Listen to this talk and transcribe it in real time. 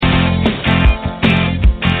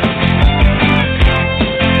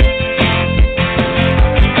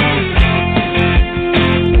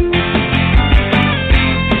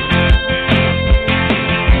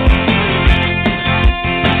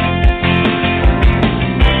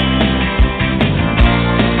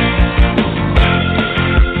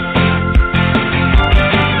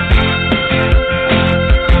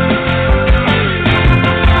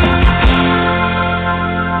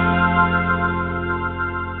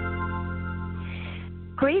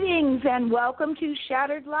Greetings and welcome to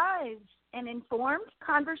Shattered Lives, an informed,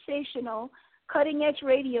 conversational, cutting-edge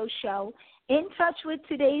radio show in touch with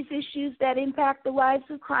today's issues that impact the lives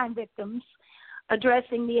of crime victims,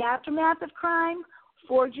 addressing the aftermath of crime,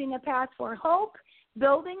 forging a path for hope,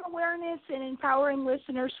 building awareness, and empowering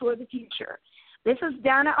listeners for the future. This is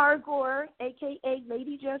Donna R. Gore, a.k.a.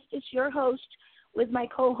 Lady Justice, your host, with my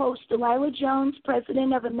co-host Delilah Jones,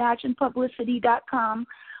 president of ImaginePublicity.com,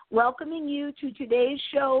 welcoming you to today's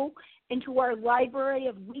show into our library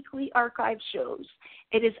of weekly archive shows.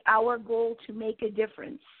 It is our goal to make a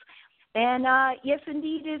difference. And yes,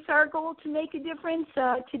 indeed, it's our goal to make a difference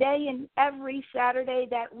today and every Saturday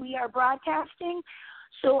that we are broadcasting.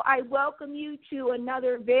 So I welcome you to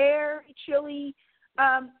another very chilly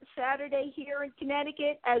Saturday here in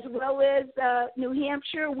Connecticut, as well as New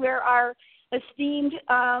Hampshire, where our esteemed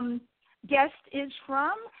guest is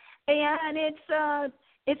from. And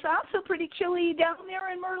it's also pretty chilly down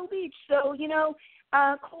there in Myrtle Beach. So,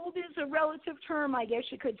 cold is a relative term, I guess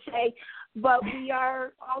you could say. But we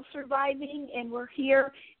are all surviving, and we're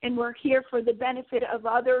here for the benefit of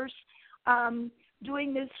others.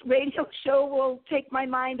 Doing this radio show will take my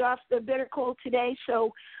mind off the bitter cold today.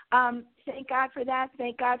 So thank God for that.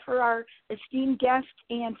 Thank God for our esteemed guest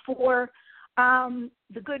and for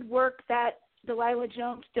the good work that Delilah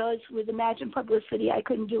Jones does with Imagine Publicity. I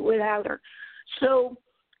couldn't do it without her. So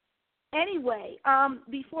anyway,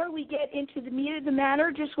 before we get into the meat of the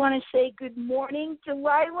matter, just want to say good morning,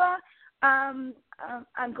 Delilah. I'm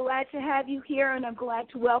glad to have you here, and I'm glad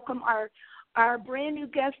to welcome our brand new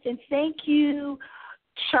guest. And thank you,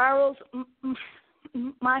 Charles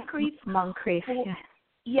Moncrief. Yeah.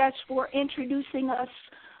 Yes, for introducing us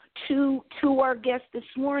to our guest this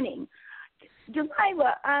morning.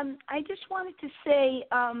 Delilah, I just wanted to say,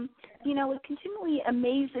 it continually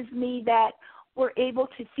amazes me that we're able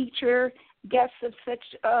to feature guests of such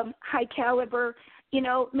high caliber.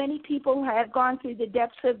 Many people have gone through the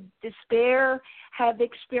depths of despair, have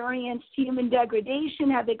experienced human degradation,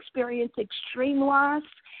 have experienced extreme loss,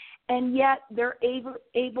 and yet they're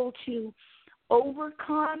able to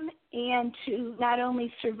overcome and to not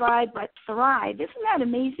only survive but thrive. Isn't that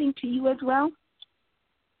amazing to you as well?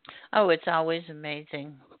 Oh, it's always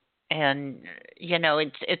amazing. And,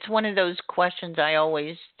 it's one of those questions I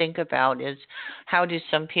always think about is how do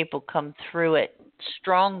some people come through it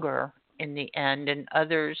stronger in the end and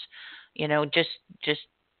others, just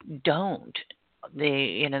don't.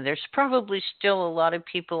 There's probably still a lot of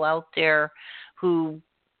people out there who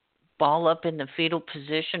ball up in the fetal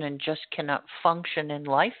position and just cannot function in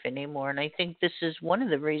life anymore. And I think this is one of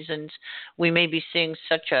the reasons we may be seeing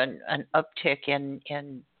such an uptick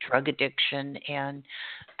in drug addiction and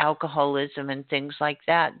alcoholism and things like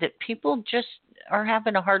that people just are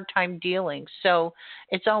having a hard time dealing. So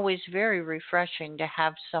it's always very refreshing to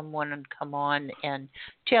have someone come on and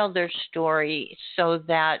tell their story so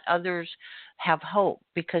that others have hope,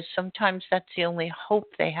 because sometimes that's the only hope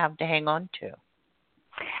they have to hang on to.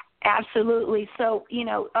 Absolutely. So,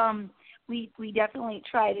 we definitely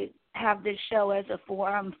try to have this show as a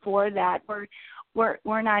forum for that.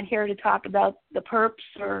 We're not here to talk about the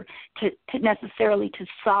perps or to necessarily to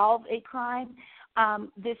solve a crime.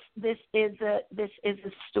 This is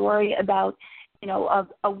a story about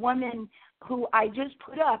a woman who I just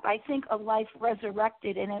put up. I think a life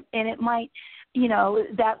resurrected, and it might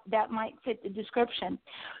that might fit the description.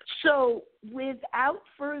 So without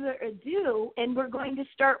further ado, and we're going to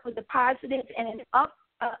start with the positive and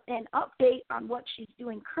an update on what she's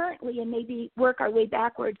doing currently, and maybe work our way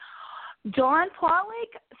backward. Dawn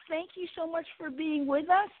Pawlik, thank you so much for being with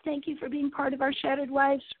us. Thank you for being part of our Shattered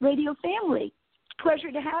Lives radio family.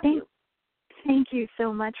 Pleasure to have you. Thank you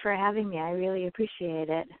so much for having me. I really appreciate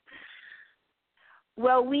it.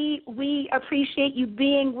 Well, we appreciate you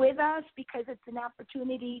being with us because it's an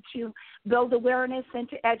opportunity to build awareness and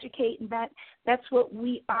to educate, and that's what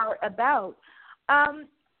we are about.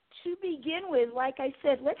 To begin with, like I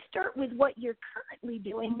said, let's start with what you're currently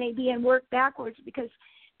doing, maybe, and work backwards because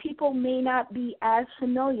people may not be as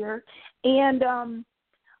familiar. And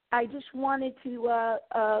I just wanted to,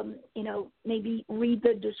 maybe read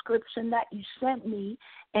the description that you sent me,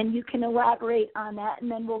 and you can elaborate on that, and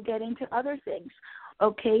then we'll get into other things.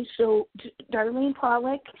 Okay, so Darlene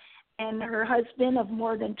Pawlik and her husband of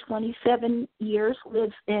more than 27 years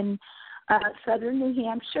lives in southern New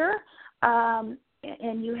Hampshire,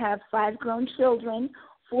 and you have 5 grown children,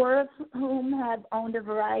 4 of whom have owned a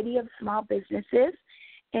variety of small businesses,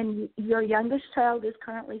 and your youngest child is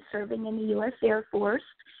currently serving in the U.S. Air Force,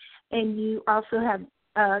 and you also have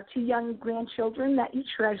 2 young grandchildren that you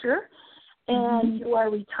treasure, and you are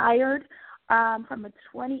retired from a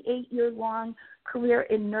 28-year-long career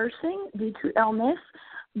in nursing due to illness,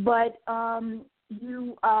 but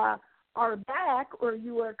you are back, or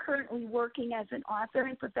you are currently working as an author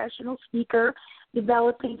and professional speaker,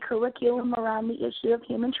 developing curriculum around the issue of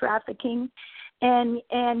human trafficking, and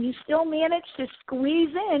you still manage to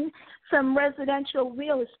squeeze in some residential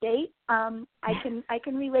real estate. I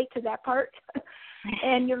can relate to that part.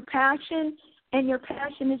 And your passion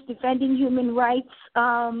is defending human rights,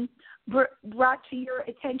 brought to your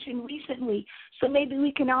attention recently. So maybe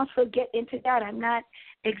we can also get into that. I'm not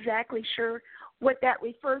exactly sure what that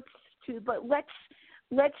refers to, but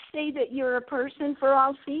let's say that you're a person for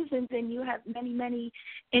all seasons and you have many, many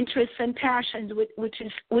interests and passions, which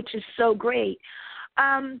is so great.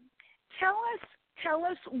 Tell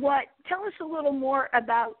us a little more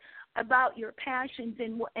about your passions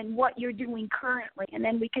and what you're doing currently, and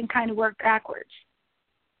then we can kind of work backwards.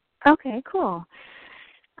 Okay, cool.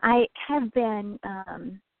 I have been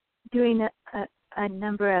doing a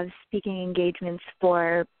number of speaking engagements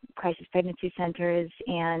for crisis pregnancy centers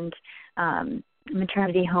and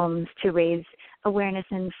maternity homes to raise awareness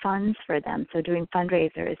and funds for them. So doing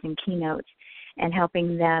fundraisers and keynotes and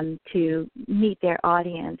helping them to meet their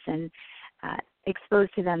audience and expose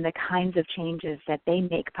to them the kinds of changes that they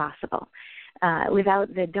make possible.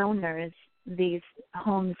 Without the donors, these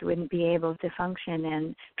homes wouldn't be able to function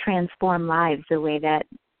and transform lives the way that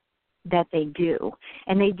they do.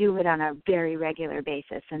 And they do it on a very regular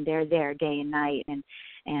basis, and they're there day and night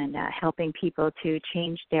and helping people to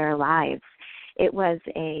change their lives. It was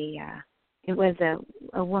a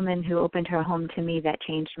woman who opened her home to me that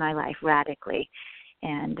changed my life radically.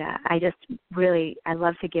 And I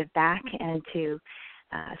love to give back and to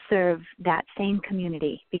serve that same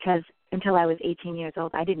community, because until I was 18 years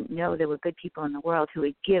old, I didn't know there were good people in the world who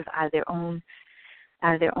would give out of their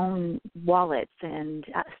own wallets and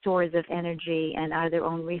stores of energy and out of their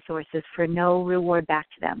own resources for no reward back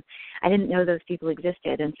to them. I didn't know those people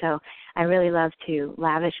existed, and so I really love to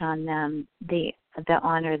lavish on them the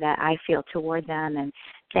honor that I feel toward them and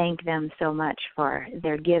thank them so much for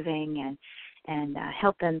their giving and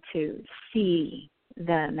help them to see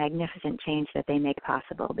the magnificent change that they make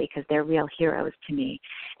possible, because they're real heroes to me,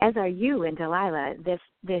 as are you and Delilah.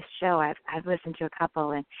 This show, I've listened to a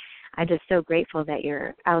couple, and I'm just so grateful that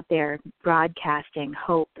you're out there broadcasting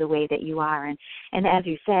hope the way that you are. And as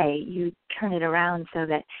you say, you turn it around so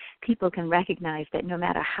that people can recognize that no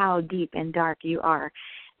matter how deep and dark you are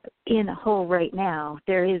in a hole right now,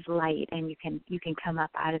 there is light, and you can come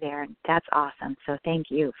up out of there. And that's awesome. So thank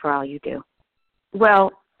you for all you do.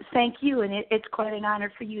 Well, thank you, and it's quite an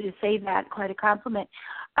honor for you to say that, quite a compliment.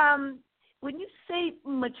 When you say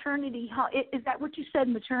maternity home, is that what you said,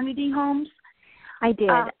 maternity homes? I did.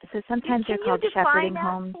 So sometimes they're called shepherding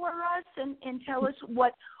homes. Can you define that for us and tell us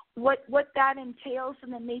what that entails,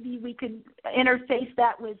 and then maybe we could interface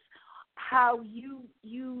that with how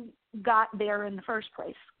you got there in the first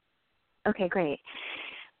place? Okay, great.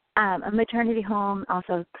 A maternity home,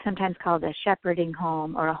 also sometimes called a shepherding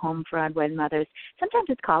home or a home for unwed mothers. Sometimes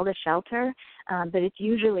it's called a shelter, but it's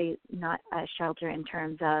usually not a shelter in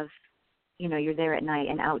terms of, you're there at night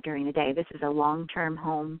and out during the day. This is a long-term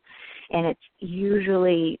home, and it's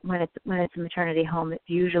usually, when it's a maternity home, it's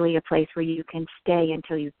usually a place where you can stay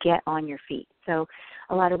until you get on your feet. So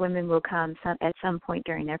a lot of women will come at some point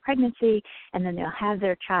during their pregnancy, and then they'll have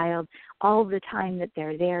their child. All the time that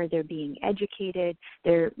they're there, they're being educated,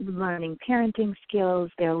 they're learning parenting skills,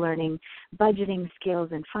 they're learning budgeting skills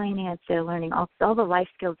and finance, they're learning all the life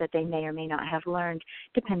skills that they may or may not have learned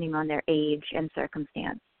depending on their age and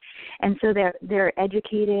circumstance. And so they're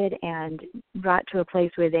educated and brought to a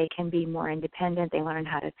place where they can be more independent. They learn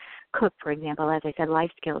how to cook, for example, as I said,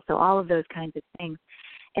 life skills, so all of those kinds of things.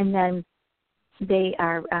 And then they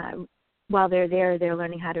are, while they're there, they're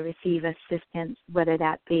learning how to receive assistance, whether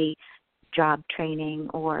that be job training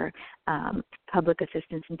or public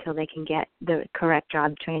assistance until they can get the correct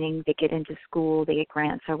job training. They get into school, they get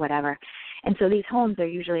grants or whatever. And so these homes are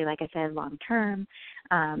usually, like I said, long-term,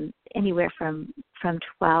 anywhere from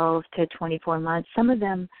 12 to 24 months. Some of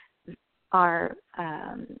them are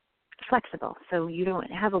flexible, so you don't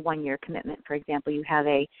have a one-year commitment. For example, you have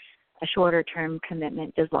a shorter-term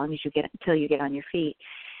commitment as long as until you get on your feet.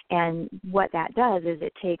 And what that does is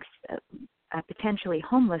it takes a potentially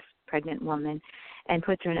homeless pregnant woman and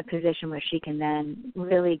puts her in a position where she can then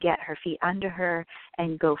really get her feet under her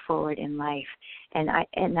and go forward in life. And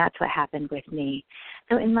that's what happened with me.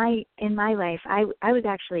 So in my life, I was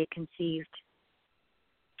actually conceived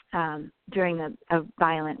during a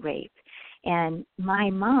violent rape. And my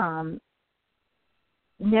mom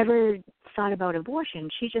never thought about abortion.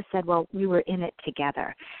 She just said, well, we were in it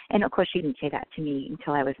together. And, of course, she didn't say that to me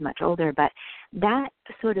until I was much older, but that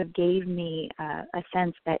sort of gave me a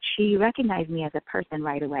sense that she recognized me as a person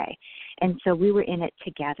right away. And so we were in it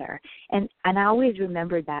together. And I always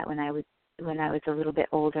remembered that when I was a little bit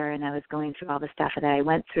older and I was going through all the stuff that I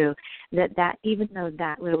went through, that even though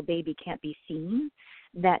that little baby can't be seen,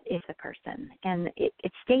 that is a person. And it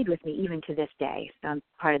stayed with me even to this day. So I'm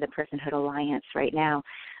part of the Personhood Alliance right now,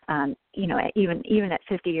 even at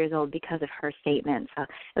 50 years old because of her statement. So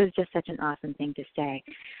it was just such an awesome thing to say.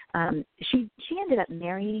 She ended up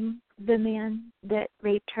marrying the man that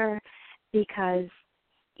raped her because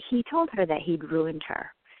he told her that he'd ruined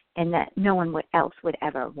her and that no one else would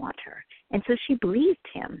ever want her. And so she believed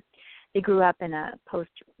him. They grew up in a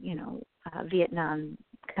Vietnam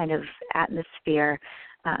kind of atmosphere,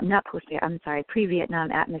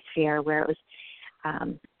 pre-Vietnam atmosphere where it was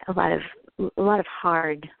a lot of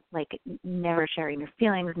hard, like never sharing your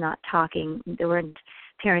feelings, not talking. There weren't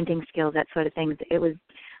parenting skills, that sort of thing. It was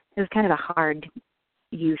kind of a hard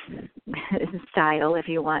youth style, if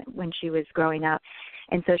you want, when she was growing up.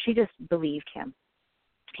 And so she just believed him.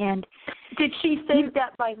 And did she think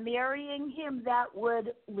that by marrying him that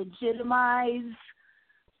would legitimize,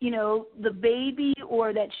 the baby,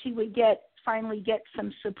 or that she would finally get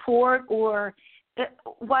some support, or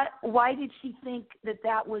why did she think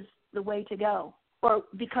that was the way to go? Or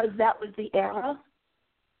because that was the era?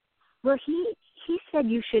 Well, he said,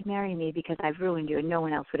 you should marry me because I've ruined you and no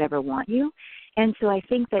one else would ever want you. And so I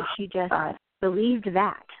think that she just believed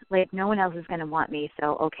that, like, no one else is going to want me,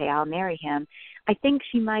 so okay, I'll marry him. I think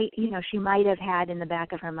she might have had in the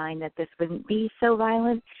back of her mind that this wouldn't be so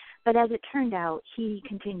violent, but as it turned out, he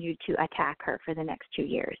continued to attack her for the next 2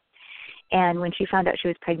 years. And when she found out she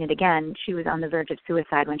was pregnant again, she was on the verge of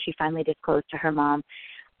suicide when she finally disclosed to her mom.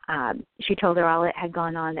 She told her all that had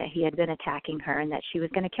gone on, that he had been attacking her and that she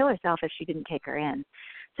was going to kill herself if she didn't take her in.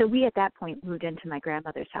 So we at that point moved into my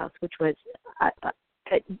grandmother's house, which was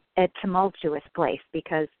a tumultuous place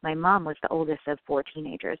because my mom was the oldest of 4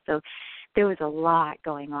 teenagers. So there was a lot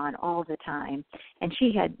going on all the time. And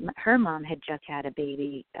her mom had just had a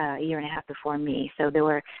baby a year and a half before me. So there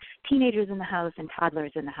were teenagers in the house and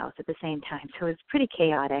toddlers in the house at the same time. So it was pretty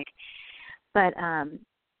chaotic. But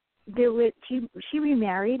she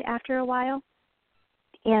remarried after a while,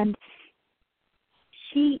 and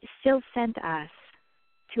she still sent us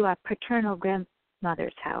to our paternal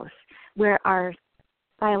grandmother's house where our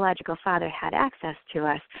biological father had access to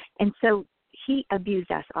us, and so he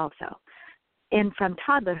abused us also. And from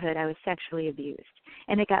toddlerhood, I was sexually abused,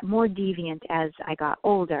 and it got more deviant as I got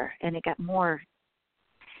older, and it got more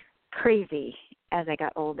crazy as I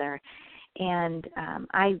got older. And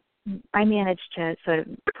I managed to sort of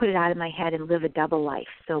put it out of my head and live a double life.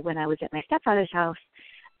 So when I was at my stepfather's house,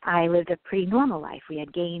 I lived a pretty normal life. We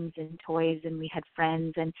had games and toys, and we had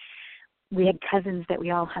friends, and we had cousins that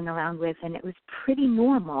we all hung around with, and it was pretty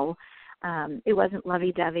normal. It wasn't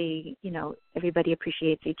lovey-dovey, everybody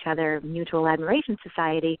appreciates each other, mutual admiration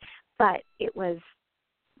society, but it was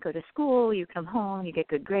go to school, you come home, you get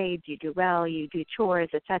good grades, you do well, you do chores,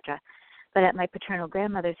 etc. But at my paternal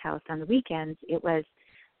grandmother's house on the weekends, it was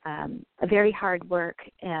a very hard work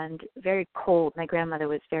and very cold. My grandmother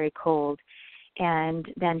was very cold. And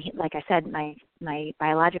then, like I said, my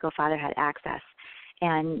biological father had access,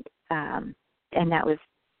 and that was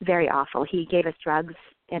very awful. He gave us drugs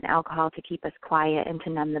and alcohol to keep us quiet and to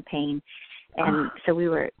numb the pain, and so we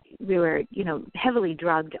were heavily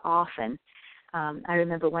drugged often. I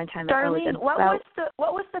remember one time. Darlene, what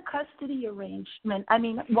was the custody arrangement? I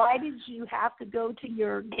mean, why did you have to go to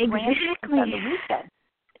your grandparents on the weekend?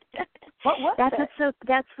 What was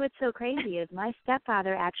That's what's so crazy is my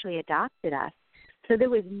stepfather actually adopted us. So there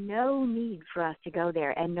was no need for us to go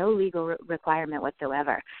there and no legal requirement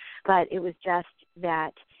whatsoever. But it was just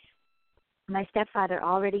that my stepfather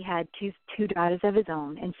already had two daughters of his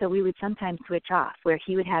own, and so we would sometimes switch off where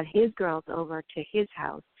he would have his girls over to his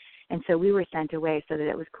house, and so we were sent away so that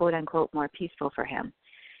it was, quote, unquote, more peaceful for him.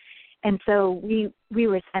 And so we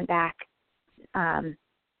were sent back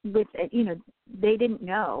with, they didn't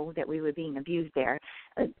know that we were being abused there.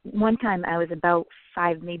 One time I was about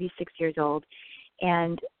 5, maybe 6 years old,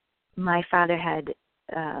 and my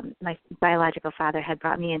biological father had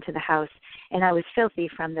brought me into the house, and I was filthy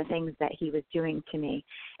from the things that he was doing to me.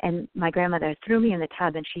 And my grandmother threw me in the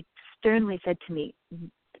tub, and she sternly said to me,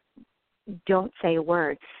 "Don't say a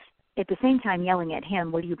word." At the same time yelling at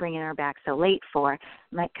him, "What are you bringing her back so late for?"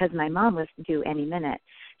 Because my mom was due any minute.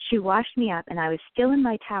 She washed me up, and I was still in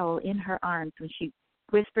my towel in her arms when she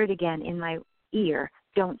whispered again in my ear,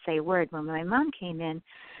 don't say a word. When my mom came in,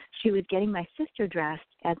 she was getting my sister dressed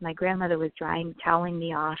as my grandmother was toweling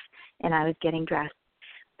me off, and I was getting dressed.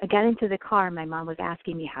 I got into the car. My mom was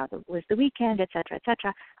asking me how was the weekend, et cetera, et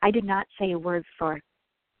cetera. I did not say a word for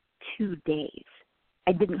 2 days.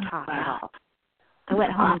 I didn't talk at all. I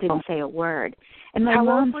went home and didn't say a word. And my How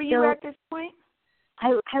mom old were you at this point?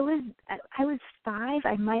 I was 5.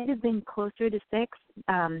 I might have been closer to 6.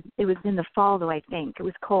 It was in the fall, though, I think. It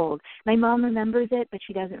was cold. My mom remembers it, but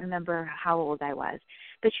she doesn't remember how old I was.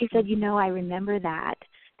 But she said, I remember that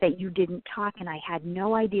you didn't talk, and I had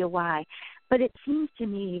no idea why. But it seems to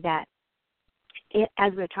me that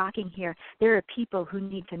as we're talking here, there are people who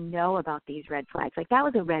need to know about these red flags. Like, that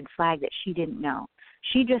was a red flag that she didn't know.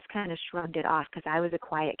 She just kind of shrugged it off because I was a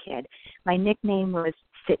quiet kid. My nickname was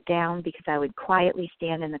Sit Down because I would quietly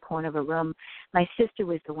stand in the corner of a room. My sister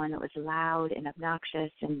was the one that was loud and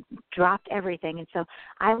obnoxious and dropped everything. And so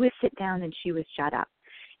I would sit down and she would shut up.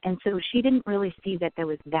 And so she didn't really see that there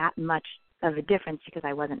was that much of a difference because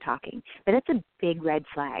I wasn't talking. But it's a big red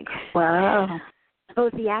flag. Wow.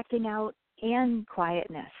 Both the acting out and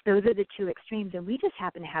quietness. Those are the two extremes, and we just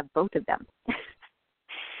happen to have both of them.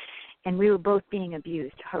 And we were both being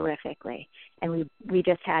abused horrifically, and we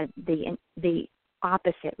just had the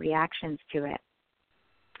opposite reactions to it.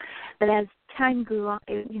 But as time grew on,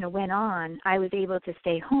 went on, I was able to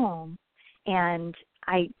stay home, and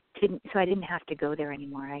I didn't have to go there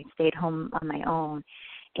anymore. I stayed home on my own,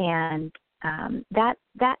 and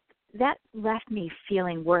that left me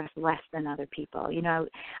feeling worth less than other people.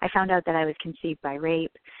 I found out that I was conceived by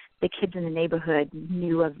rape. The kids in the neighborhood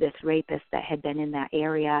knew of this rapist that had been in that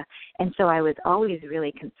area, and so I was always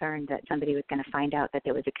really concerned that somebody was going to find out that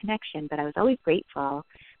there was a connection, but I was always grateful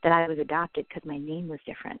that I was adopted because my name was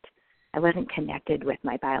different. I wasn't connected with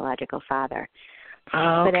my biological father.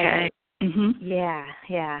 Oh, okay.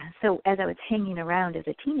 Yeah. So as I was hanging around as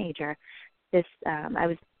a teenager, it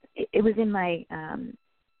was in my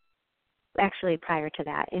actually prior to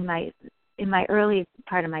that, in my early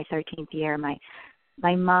part of my 13th year,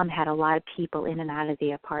 my mom had a lot of people in and out of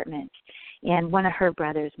the apartment, and one of her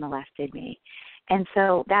brothers molested me. And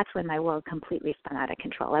so that's when my world completely spun out of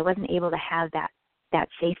control. I wasn't able to have that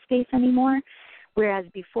safe space anymore, whereas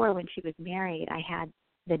before when she was married, I had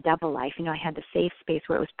the double life. I had the safe space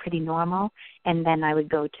where it was pretty normal, and then I would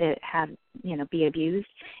go to have, be abused,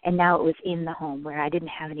 and now it was in the home where I didn't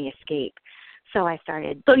have any escape. So I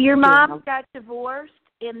started. So your mom got divorced,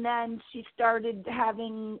 and then she started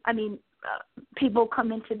having, people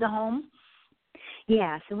come into the home?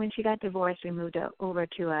 Yeah, so when she got divorced, we moved over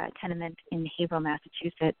to a tenement in Haverhill,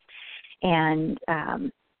 Massachusetts, and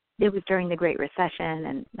it was during the Great Recession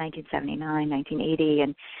in 1979, 1980,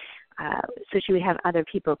 and so she would have other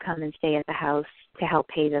people come and stay at the house to help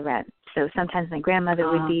pay the rent. So sometimes my grandmother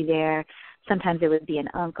would be there. Sometimes it would be an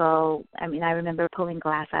uncle. I remember pulling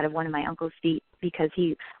glass out of one of my uncle's feet because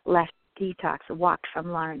he left detox, walked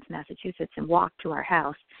from Lawrence, Massachusetts, and walked to our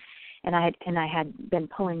house. And I had been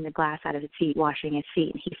pulling the glass out of his feet, washing his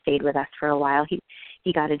feet, and he stayed with us for a while.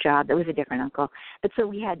 He got a job. It was a different uncle. But so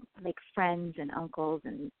we had like friends and uncles,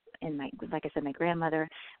 and like I said, my grandmother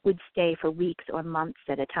would stay for weeks or months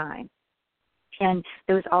at a time. And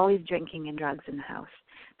there was always drinking and drugs in the house.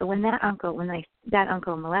 But when that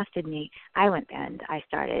uncle molested me, I went and I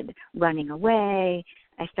started running away.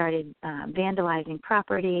 I started vandalizing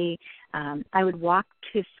property. I would walk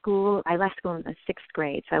to school. I left school in the 6th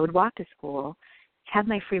grade, so I would walk to school, have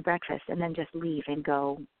my free breakfast, and then just leave and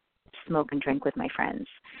go smoke and drink with my friends.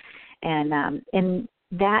 And in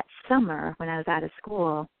that summer, when I was out of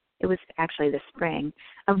school, it was actually the spring,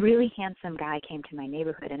 a really handsome guy came to my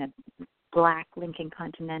neighborhood in a black Lincoln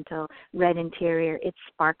Continental, red interior. It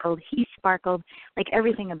sparkled. He sparkled. Like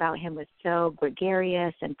everything about him was so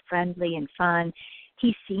gregarious and friendly and fun.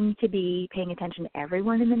 He seemed to be paying attention to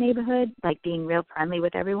everyone in the neighborhood, like being real friendly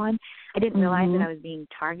with everyone. I didn't realize that I was being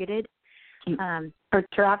targeted. For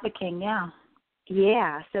trafficking, yeah.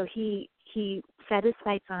 Yeah, so he set his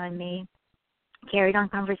sights on me, carried on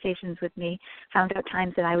conversations with me, found out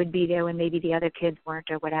times that I would be there when maybe the other kids weren't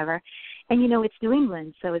or whatever. And, it's New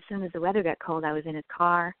England, so as soon as the weather got cold, I was in his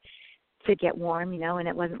car to get warm, and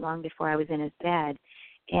it wasn't long before I was in his bed.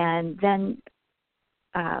 And then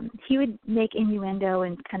he would make innuendo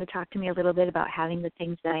and kind of talk to me a little bit about having the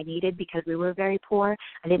things that I needed because we were very poor.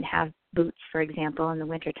 I didn't have boots, for example, in the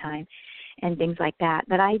wintertime and things like that.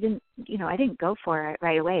 But I didn't go for it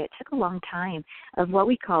right away. It took a long time of what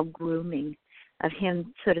we call grooming, of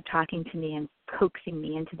him sort of talking to me and coaxing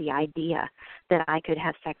me into the idea that I could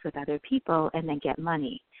have sex with other people and then get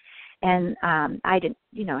money. And I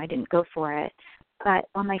didn't go for it. But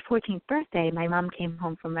on my 14th birthday, my mom came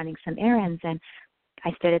home from running some errands, and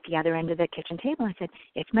I stood at the other end of the kitchen table and I said,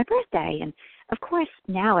 it's my birthday. And of course,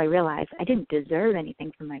 now I realize I didn't deserve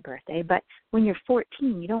anything for my birthday, but when you're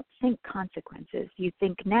 14, you don't think consequences. You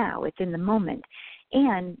think now, it's in the moment.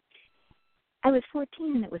 And I was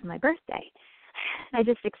 14 and it was my birthday. I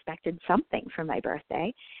just expected something for my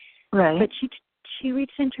birthday. Right. But she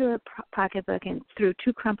reached into her pocketbook and threw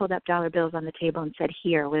 2 crumpled up dollar bills on the table and said,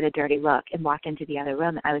 here, with a dirty look, and walked into the other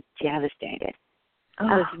room. And I was devastated.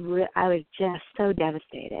 Oh. I was just so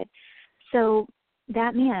devastated. So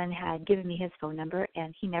that man had given me his phone number,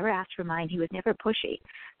 and he never asked for mine. He was never pushy.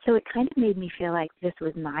 So it kind of made me feel like this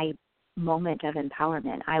was my moment of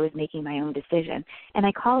empowerment. I was making my own decision. And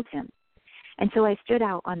I called him. And so I stood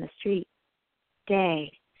out on the street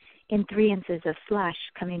day in 3 inches of slush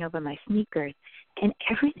coming over my sneakers, and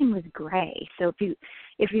everything was gray. So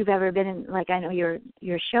if you've ever been in, like, I know your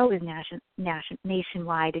show is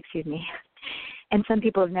nationwide, and some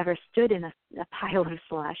people have never stood in a pile of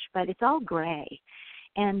slush, but it's all gray,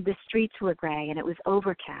 and the streets were gray, and it was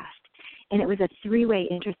overcast, and it was a 3-way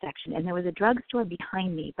intersection, and there was a drugstore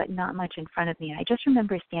behind me, but not much in front of me. And I just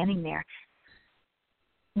remember standing there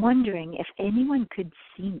wondering if anyone could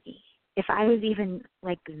see me, if I was even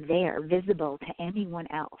like there, visible to anyone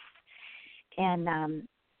else. And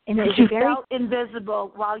it was you felt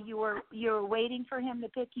invisible while you were waiting for him to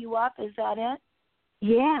pick you up. Is that it?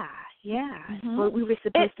 Yeah. Mm-hmm. Well, we were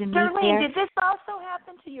supposed to meet Darlene, there. did this also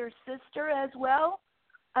happen to your sister as well?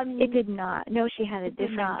 I mean, it did not. No, she had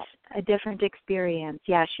a different experience.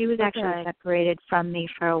 Yeah, she was actually separated from me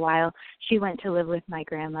for a while. She went to live with my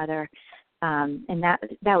grandmother, and that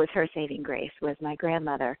was her saving grace. Was my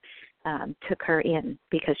grandmother took her in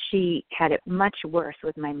because she had it much worse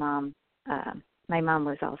with my mom. My mom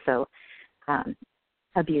was also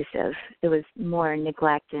abusive. It was more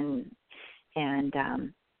neglect and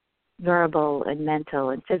verbal and mental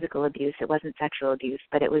and physical abuse. It wasn't sexual abuse,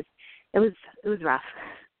 but it was rough.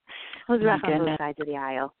 It was rough on both sides of the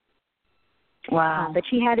aisle. Wow. But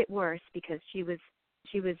she had it worse because she was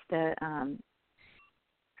the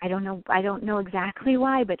I don't know exactly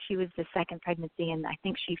why, but she was the second pregnancy, and I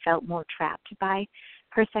think she felt more trapped by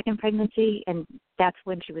her second pregnancy, and that's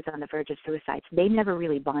when she was on the verge of suicide. So they never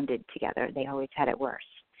really bonded together. They always had it worse.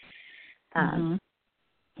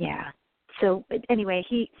 Yeah. So anyway,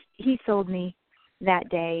 he sold me that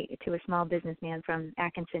day to a small businessman from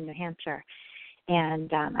Atkinson, New Hampshire, and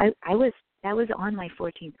that was on my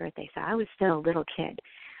 14th birthday, so I was still a little kid.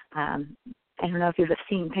 I don't know if you've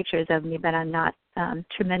seen pictures of me, but I'm not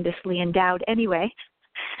tremendously endowed anyway.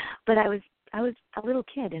 But I was a little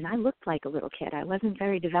kid, and I looked like a little kid. I wasn't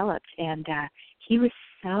very developed, and he was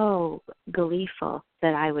so gleeful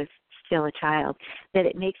that I was still a child that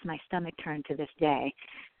it makes my stomach turn to this day.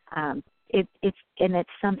 It's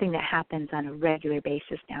something that happens on a regular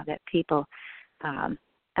basis now, that people are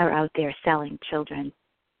out there selling children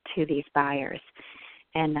to these buyers,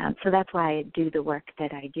 and so that's why I do the work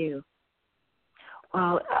that I do.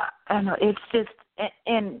 Well, I know it's just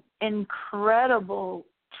an incredible,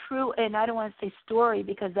 true, and I don't want to say story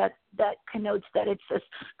because that connotes that it's just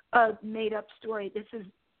a made-up story. This is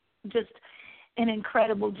just an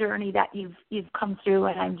incredible journey that you've come through,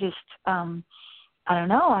 and I'm just, I don't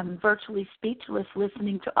know, I'm virtually speechless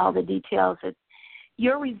listening to all the details.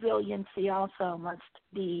 Your resiliency also must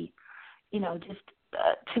be, just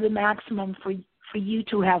to the maximum for you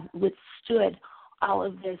to have withstood all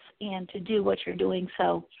of this and to do what you're doing.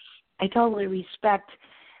 So I totally respect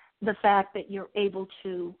the fact that you're able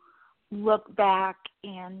to look back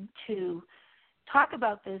and to talk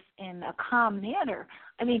about this in a calm manner.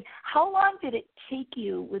 I mean, how long did it take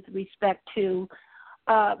you with respect to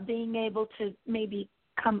being able to maybe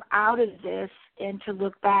come out of this and to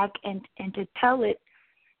look back and to tell it,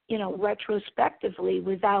 retrospectively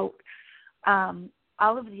without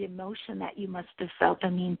all of the emotion that you must have felt? I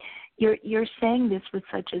mean, you're saying this with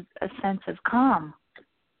such a sense of calm.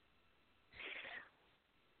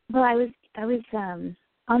 Well, I was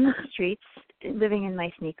on the streets living in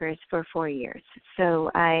my sneakers for 4 years. So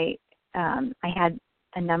I had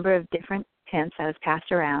a number of different hints. I was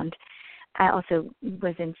passed around. I also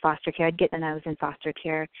was in foster care. I was in foster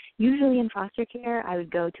care. Usually in foster care, I would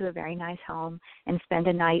go to a very nice home and spend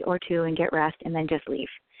a night or two and get rest and then just leave.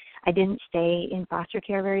 I didn't stay in foster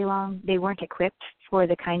care very long. They weren't equipped for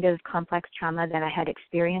the kind of complex trauma that I had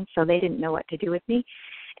experienced, so they didn't know what to do with me.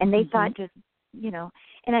 And they thought just,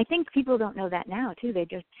 and I think people don't know that now, too.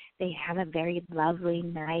 They have a very lovely,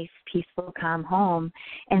 nice, peaceful, calm home,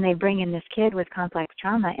 and they bring in this kid with complex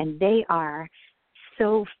trauma, and they are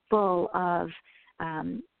so full of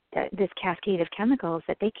this cascade of chemicals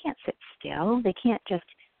that they can't sit still. They can't just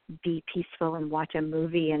be peaceful and watch a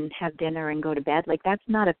movie and have dinner and go to bed. Like, that's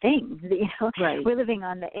not a thing. Right. We're living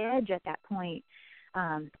on the edge at that point,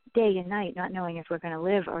 day and night, not knowing if we're going to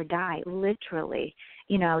live or die, literally.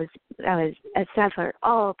 I suffered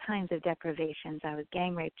all kinds of deprivations. I was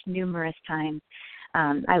gang raped numerous times.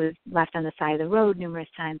 I was left on the side of the road numerous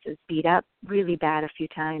times. I was beat up really bad a few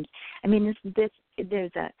times. I mean,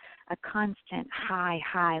 there's a constant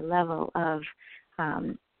high level of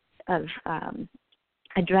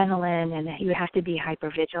adrenaline, and you have to be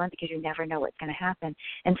hypervigilant because you never know what's going to happen.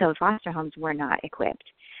 And so foster homes were not equipped.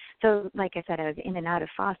 So, like I said, I was in and out of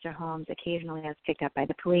foster homes. Occasionally I was picked up by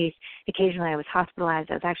the police. Occasionally I was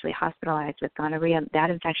hospitalized. I was actually hospitalized with gonorrhea.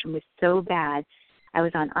 That infection was so bad, I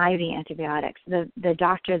was on IV antibiotics. The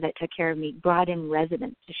doctor that took care of me brought in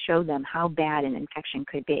residents to show them how bad an infection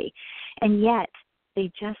could be. And yet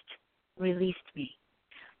they just released me.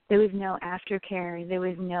 There was no aftercare. There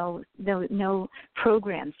was no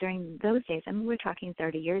programs during those days. I mean, we're talking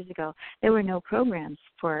 30 years ago. There were no programs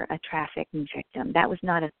for a trafficking victim. That was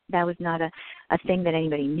not a thing that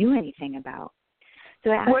anybody knew anything about.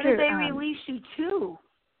 So after, where did they release you to?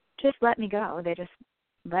 Just let me go. They just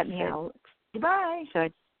let me out. Goodbye. So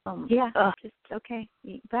just okay.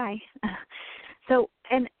 Bye. So,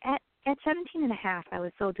 and at 17 and a half, I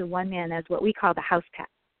was sold to one man as what we call the house pet.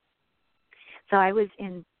 So I was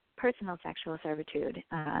in personal sexual servitude,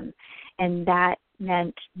 and that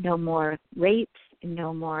meant no more rapes,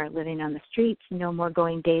 no more living on the streets, no more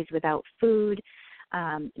going days without food.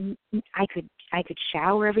 I could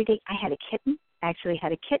shower every day. I had a kitten. I actually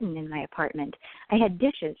had a kitten in my apartment. I had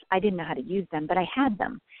dishes. I didn't know how to use them, but I had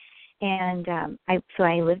them. And so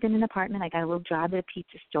I lived in an apartment. I got a little job at a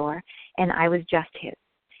pizza store, and I was just his.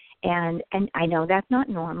 And I know that's not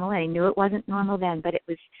normal. I knew it wasn't normal then, but it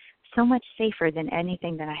was so much safer than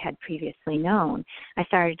anything that I had previously known. I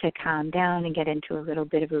started to calm down and get into a little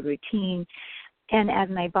bit of a routine. And as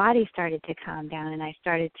my body started to calm down and I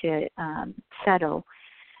started to settle,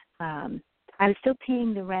 I was still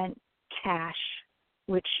paying the rent cash,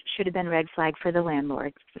 which should have been red flag for the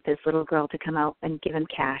landlord, for this little girl to come out and give him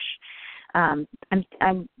cash.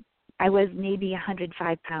 I was maybe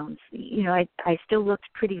 105 pounds. I still looked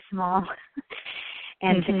pretty small.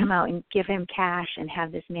 And to come out and give him cash and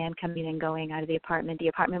have this man coming and going out of the apartment. The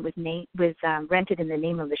apartment was rented in the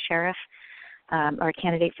name of the sheriff, or a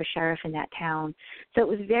candidate for sheriff in that town. So it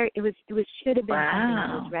was should have been something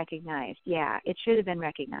that was recognized. Yeah, it should have been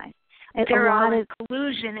recognized. They're all in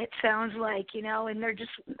collusion, it sounds like, and they're just,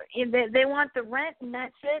 they want the rent and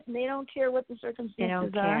that's it, and they don't care what the circumstances are. They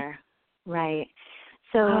don't care, right.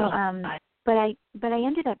 So, but I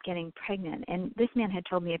ended up getting pregnant, and this man had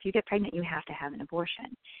told me, if you get pregnant, you have to have an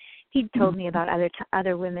abortion. He'd told me about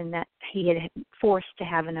other women that he had forced to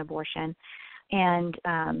have an abortion, and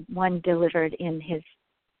one delivered in his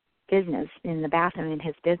business, in the bathroom in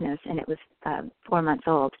his business, and it was 4 months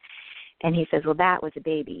old. And he says, well, that was a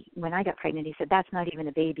baby. When I got pregnant, he said, that's not even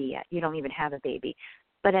a baby yet. You don't even have a baby.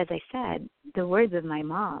 But as I said, the words of my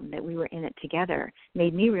mom, that we were in it together,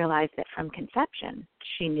 made me realize that from conception,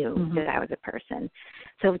 she knew that I was a person.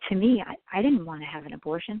 So to me, I didn't want to have an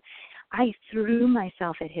abortion. I threw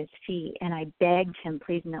myself at his feet, and I begged him,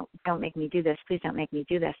 please, no, don't make me do this. Please don't make me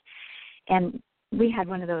do this. And we had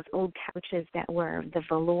one of those old couches that were the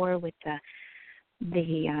velour with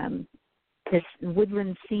this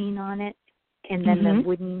woodland scene on it, and then the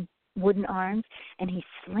wooden arms, and he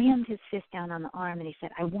slammed his fist down on the arm, and he said,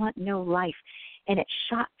 I want no life. And it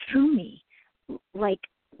shot through me like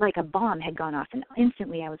a bomb had gone off, and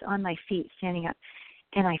instantly I was on my feet, standing up,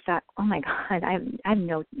 and I thought, oh my God, I have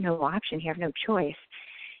no option here, I have no choice.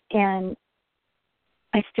 And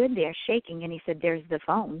I stood there shaking, and he said, there's the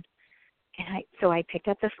phone. And so I picked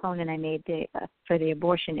up the phone, and I made for the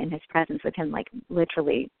abortion in his presence with him, like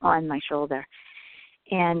literally on my shoulder.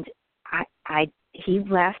 And he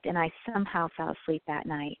left, and I somehow fell asleep that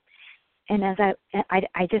night. And as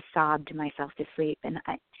I just sobbed myself to sleep, and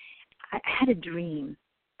I had a dream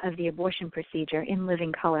of the abortion procedure in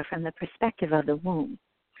living color from the perspective of the womb.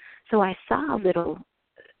 So I saw a little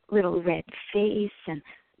red face and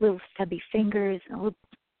little stubby fingers and a little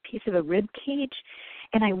piece of a rib cage.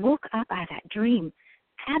 And I woke up out of that dream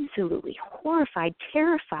absolutely horrified,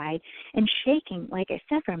 terrified, and shaking, like I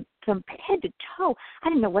said, from head to toe. I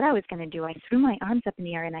didn't know what I was going to do. I threw my arms up in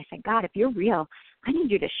the air, and I said, God, if you're real, I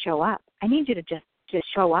need you to show up. I need you to just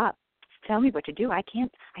show up. Tell me what to do. I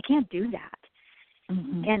can't do that.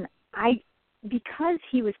 And because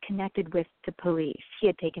he was connected with the police, he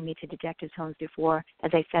had taken me to detectives' homes before.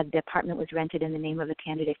 As I said, the apartment was rented in the name of a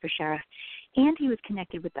candidate for sheriff, and he was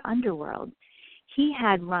connected with the underworld. he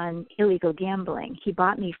had run illegal gambling. He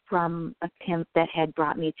bought me from a pimp that had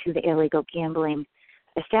brought me to the illegal gambling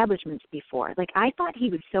establishments before. Like, I thought he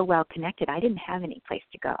was so well connected, I didn't have any place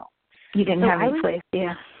to go. You didn't have any place,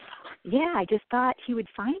 yeah. Yeah, I just thought he would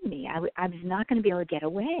find me. I was not going to be able to get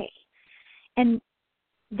away. And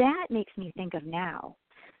that makes me think of now.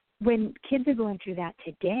 When kids are going through that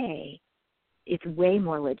today, it's way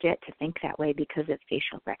more legit to think that way because of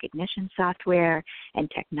facial recognition software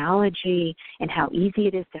and technology and how easy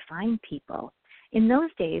it is to find people. In those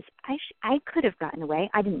days, I could have gotten away.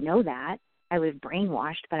 I didn't know that. I was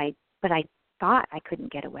brainwashed, but I thought I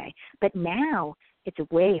couldn't get away. But now it's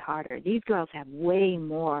way harder. These girls have way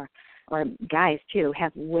more, or guys too,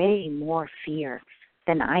 have way more fear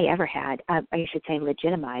than I ever had. I should say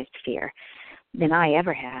legitimized fear than I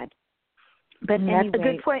ever had. But that's anyway, a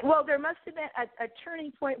good point. Well, there must have been a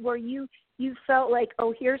turning point where you felt like,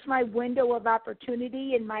 oh, here's my window of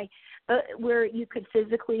opportunity and my where you could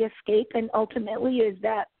physically escape, and ultimately, is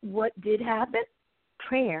that what did happen?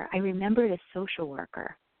 Prayer. I remembered a social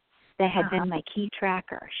worker that had been my key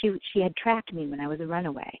tracker. She had tracked me when I was a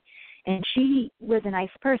runaway, and she was a nice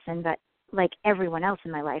person, but like everyone else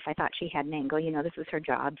in my life, I thought she had an angle. You know, this was her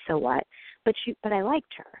job, so what? But I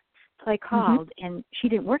liked her, so I called, and she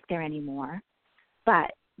didn't work there anymore.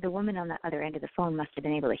 But the woman on the other end of the phone must have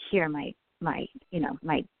been able to hear my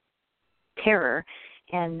terror,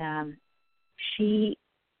 and she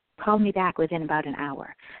called me back within about an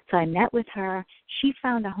hour. So I met with her. She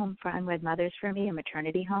found a home for unwed mothers for me, a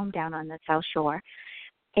maternity home down on the South Shore,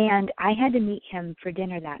 and I had to meet him for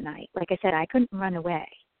dinner that night. Like I said, I couldn't run away.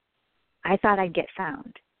 I thought I'd get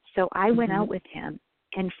found. So I went out with him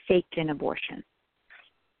and faked an abortion.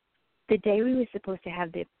 The day we were supposed to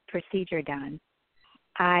have the procedure done,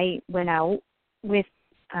 I went out with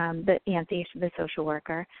the Anthony, the social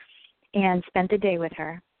worker, and spent the day with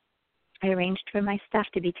her. I arranged for my stuff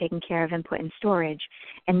to be taken care of and put in storage,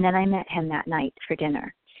 and then I met him that night for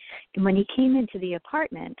dinner. And when he came into the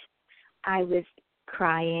apartment, I was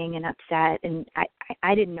crying and upset, and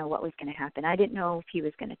I didn't know what was going to happen. I didn't know if he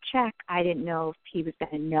was going to check. I didn't know if he was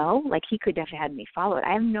going to know. Like, he could have had me followed.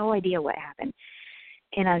 I have no idea what happened.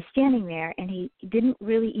 And I was standing there, and he didn't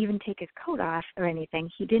really even take his coat off or anything.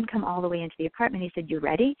 He didn't come all the way into the apartment. He said, "You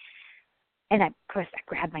ready?" And of course, I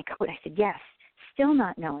grabbed my coat. I said, "Yes," still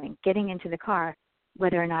not knowing, getting into the car,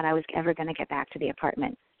 whether or not I was ever going to get back to the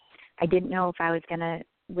apartment. I didn't know if I was going to,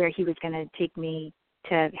 where he was going to take me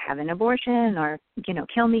to have an abortion or,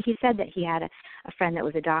 kill me. He said that he had a friend that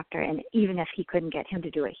was a doctor, and even if he couldn't get him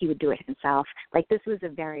to do it, he would do it himself. Like, this was a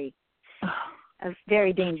very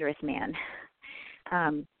dangerous man.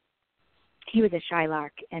 He was a Shylock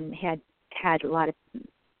and had a lot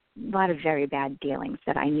of very bad dealings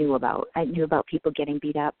that I knew about. I knew about people getting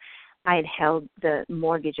beat up. I had held the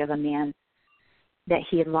mortgage of a man that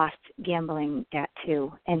he had lost gambling debt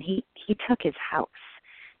to, and he took his house.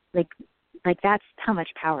 Like that's how much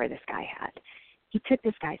power this guy had. He took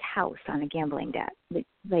this guy's house on a gambling debt.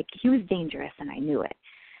 Like, he was dangerous, and I knew it.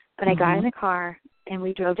 But I got in the car, and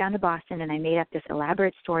we drove down to Boston, and I made up this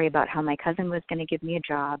elaborate story about how my cousin was going to give me a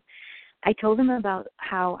job. I told him about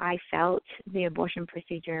how I felt the abortion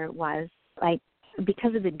procedure was. Like,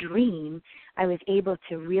 because of the dream, I was able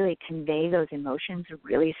to really convey those emotions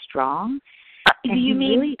really strong. Do you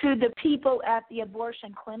mean to the people at the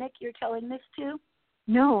abortion clinic you're telling this to?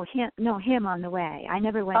 No, him on the way. I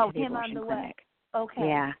never went to the abortion clinic. Way. Okay.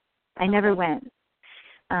 Yeah, I never went.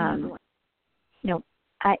 No.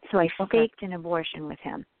 So I faked an abortion with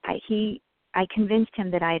him. I convinced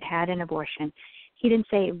him that I had an abortion. He didn't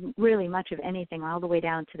say really much of anything all the way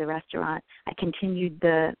down to the restaurant. I continued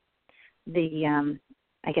the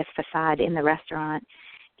facade in the restaurant.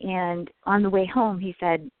 And on the way home, he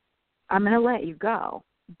said, "I'm going to let you go,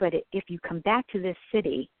 but if you come back to this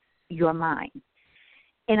city, you're mine."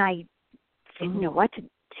 And I didn't know what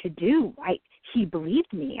to do. He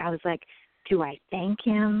believed me. I was like, do I thank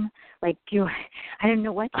him? Like, I didn't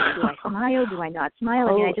know what to do. Do I smile? Do I not smile?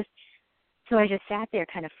 I mean, I just sat there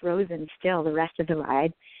kind of frozen still the rest of the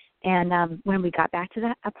ride. And when we got back to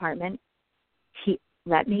the apartment, he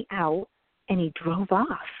let me out and he drove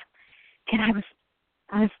off. And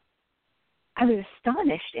I was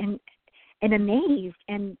astonished and amazed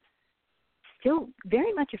and still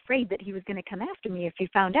very much afraid that he was going to come after me if he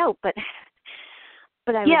found out. But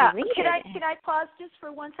I was elated. Can I pause just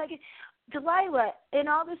for 1 second? Delilah, in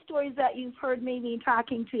all the stories that you've heard, maybe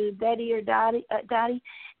talking to Betty or Dottie,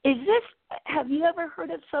 have you ever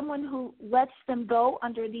heard of someone who lets them go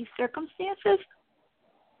under these circumstances?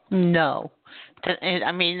 No.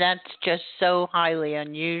 I mean, that's just so highly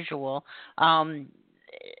unusual.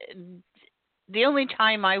 the only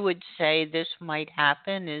time I would say this might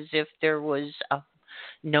happen is if there was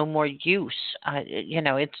no more use.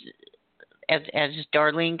 It's as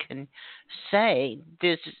Darlene can say,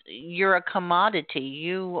 this you're a commodity.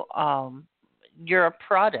 You're a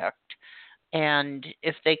product, and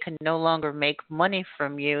if they can no longer make money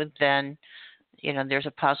from you, then there's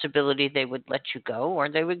a possibility they would let you go, or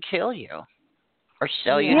they would kill you, or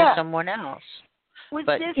sell you to someone else. Was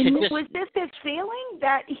this his feeling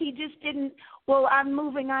that he just didn't? Well, I'm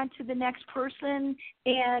moving on to the next person,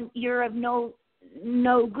 and you're of no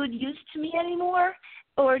good use to me anymore?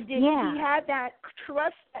 Or did he have that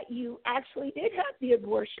trust that you actually did have the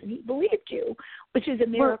abortion? He believed you, which is a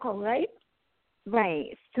miracle, right?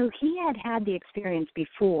 Right. So he had the experience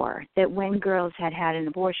before that when girls had an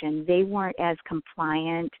abortion, they weren't as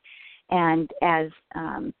compliant and as,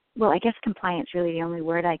 I guess compliant's really the only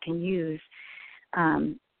word I can use.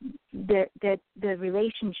 The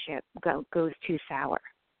relationship goes too sour.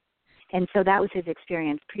 And so that was his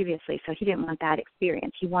experience previously. So he didn't want that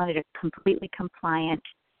experience. He wanted a completely compliant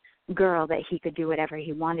girl that he could do whatever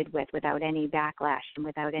he wanted with without any backlash and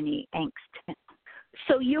without any angst.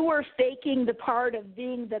 So you were faking the part of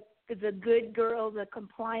being the good girl, the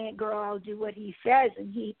compliant girl. I'll do what he says,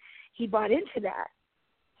 and he bought into that.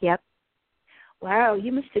 Yep. Wow,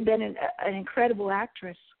 you must have been an incredible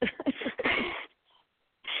actress.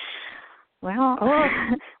 Well,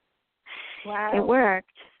 wow, it worked.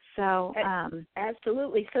 So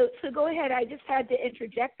absolutely. So go ahead. I just had to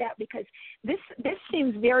interject that because this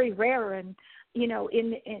seems very rare, and in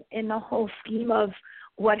the whole scheme of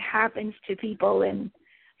what happens to people. And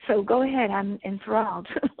so go ahead. I'm enthralled.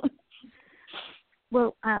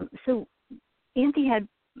 Well, so Anthony had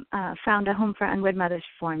found a home for unwed mothers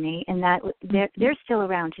for me, and that they're still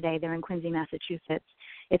around today. They're in Quincy, Massachusetts.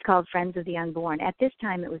 It's called Friends of the Unborn. At this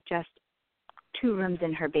time, it was just 2 rooms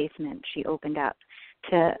in her basement she opened up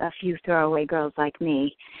to a few throwaway girls like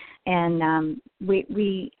me, and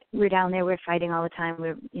we're down there. We're fighting all the time.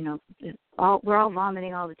 We're all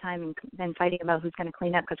vomiting all the time, and then fighting about who's going to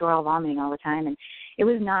clean up because we're all vomiting all the time. And it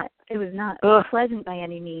was not pleasant by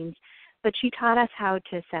any means. But she taught us how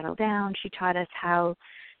to settle down. She taught us how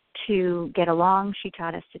to get along. She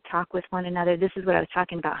taught us to talk with one another. This is what I was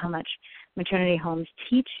talking about, how much maternity homes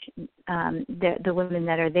teach the women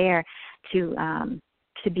that are there to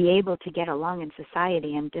be able to get along in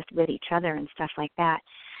society and just with each other and stuff like that.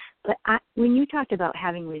 But when you talked about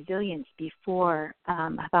having resilience before,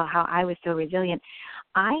 about how I was so resilient,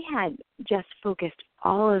 I had just focused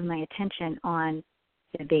all of my attention on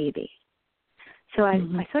the baby. So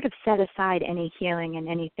I sort of set aside any healing and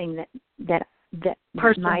anything that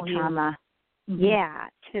my trauma.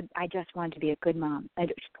 Mm-hmm. I just wanted to be a good mom. I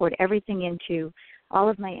just poured everything into all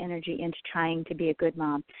of my energy into trying to be a good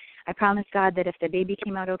mom. I promised God that if the baby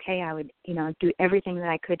came out okay, I would, do everything that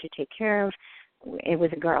I could to take care of. It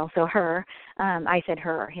was a girl, so her. I said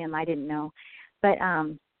her or him. I didn't know, but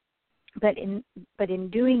in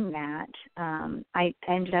doing that, I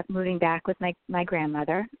ended up moving back with my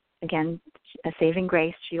grandmother. Again, a saving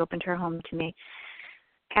grace. She opened her home to me.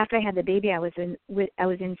 After I had the baby, I was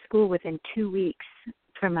in school within 2 weeks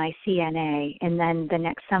for my CNA, and then the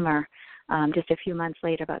next summer, just a few months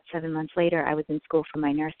later, about 7 months later, I was in school for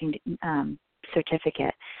my nursing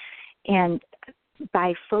certificate. And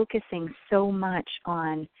by focusing so much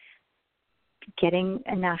on getting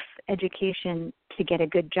enough education to get a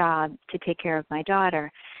good job to take care of my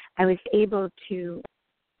daughter, I was able to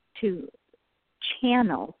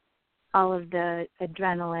channel all of the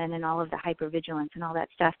adrenaline and all of the hypervigilance and all that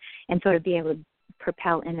stuff and sort of be able to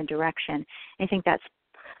propel in a direction. I think that's,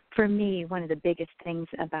 for me, one of the biggest things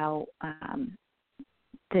about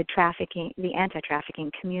the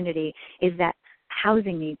anti-trafficking community is that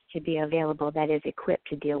housing needs to be available that is equipped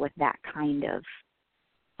to deal with that kind of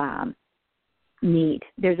need.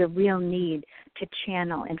 There's a real need to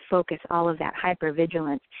channel and focus all of that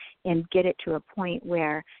hypervigilance and get it to a point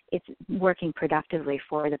where it's working productively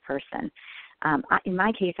for the person. In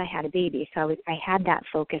my case, I had a baby, so I had that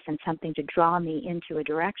focus and something to draw me into a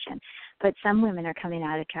direction. But some women are coming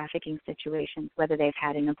out of trafficking situations, whether they've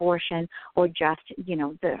had an abortion or just,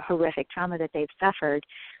 the horrific trauma that they've suffered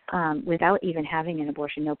without even having an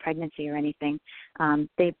abortion, no pregnancy or anything.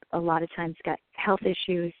 They've a lot of times got health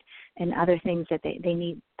issues and other things that they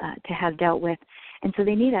need to have dealt with. And so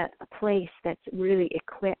they need a place that's really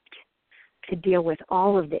equipped to deal with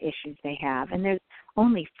all of the issues they have. And there's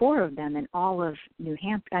only 4 of them in all of New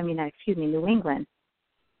England,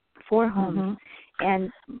 4 homes.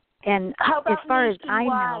 And how about as far as I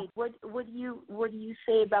know, what do you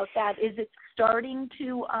say about that? Is it starting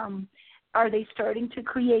to are they starting to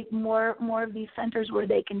create more of these centers where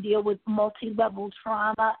they can deal with multi-level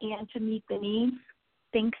trauma and to meet the needs?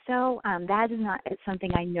 Think so. That is not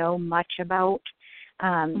something I know much about.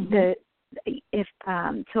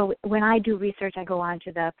 So when I do research, I go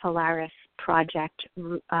onto the Polaris Project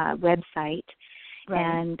website,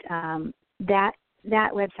 and that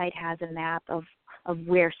website has a map of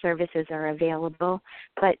where services are available.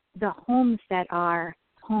 But the homes that are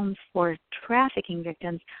homes for trafficking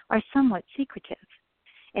victims are somewhat secretive.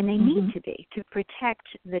 And they need to be to protect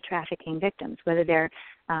the trafficking victims, whether they're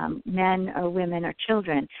men or women or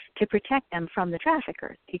children, to protect them from the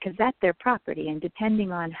traffickers, because that's their property. And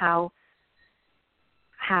depending on how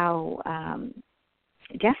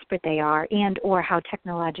desperate they are and or how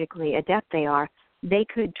technologically adept they are, they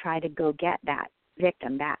could try to go get that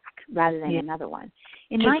victim back rather than another one.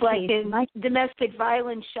 Just like in domestic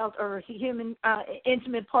violence shelter or human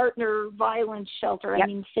intimate partner violence shelter, I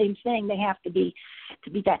mean, same thing. They have to be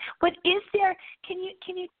that. But is there? Can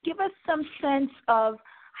you give us some sense of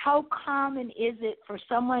how common is it for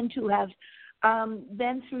someone to have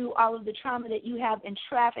been through all of the trauma that you have and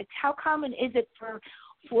trafficked? How common is it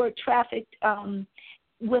for trafficked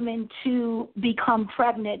women to become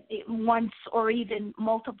pregnant once or even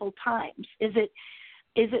multiple times? Is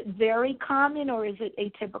it very common or is it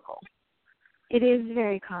atypical? It is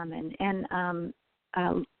very common. And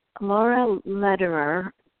Laura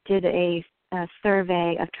Lederer did a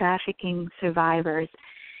survey of trafficking survivors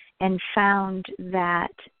and found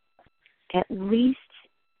that at least,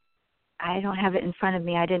 I don't have it in front of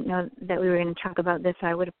me, I didn't know that we were going to talk about this, so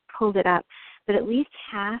I would have pulled it up, but at least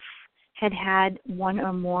half had one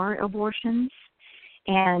or more abortions,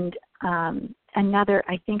 and another,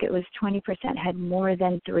 I think it was 20%, had more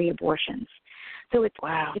than 3 abortions. So it's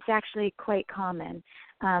actually quite common.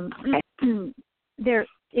 It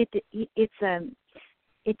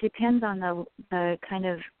depends on the kind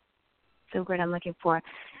of, the word I'm looking for.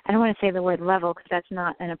 I don't want to say the word level because that's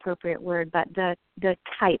not an appropriate word, but the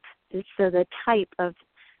type. So the type of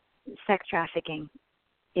sex trafficking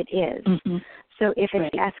it is. So if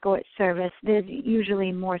it's escort service, there's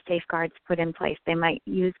usually more safeguards put in place. They might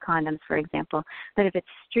use condoms, for example. But if it's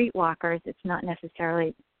streetwalkers, it's not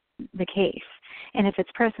necessarily the case. And if it's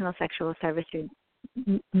personal sexual servitude,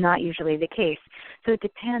 not usually the case. So it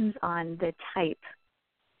depends on the type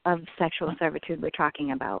of sexual servitude we're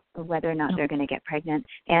talking about, whether or not they're going to get pregnant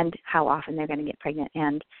and how often they're going to get pregnant,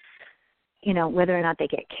 and, you know, whether or not they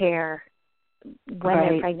get care when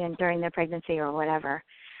they're pregnant, during their pregnancy or whatever.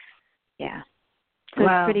 Yeah. So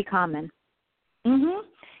it's pretty common.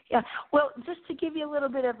 Yeah. Well, just to give you a little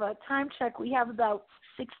bit of a time check, we have about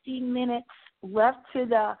 16 minutes left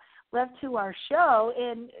to our show,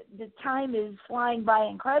 and the time is flying by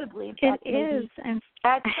incredibly. In fact, it is.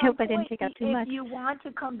 I hope I didn't take up too much. If you want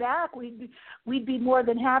to come back, we'd be more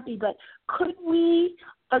than happy. But could we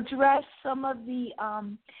address some of the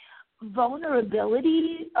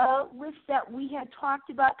vulnerability lists that we had talked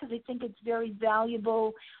about? Because I think it's very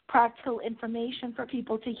valuable, practical information for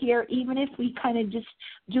people to hear, even if we kind of just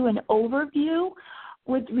do an overview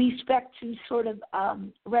with respect to sort of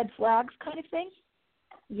red flags kind of thing.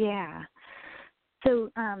 Yeah. So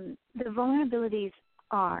the vulnerabilities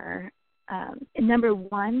are, number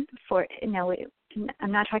one,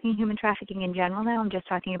 I'm not talking human trafficking in general now, I'm just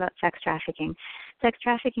talking about sex trafficking. Sex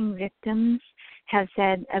trafficking victims have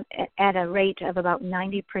said at a rate of about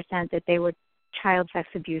 90% that they were child sex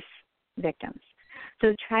abuse victims.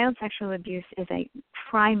 So child sexual abuse is a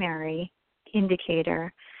primary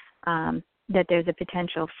indicator that there's a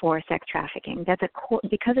potential for sex trafficking. That's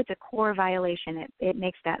because it's a core violation, it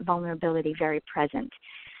makes that vulnerability very present.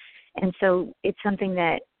 And so it's something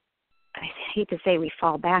that I hate to say we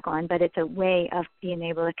fall back on, but it's a way of being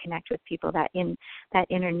able to connect with people, that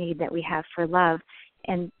inner need that we have for love.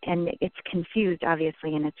 And it's confused,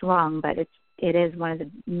 obviously, and it's wrong, but it is one of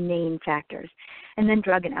the main factors. And then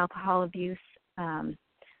drug and alcohol abuse,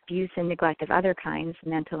 abuse and neglect of other kinds,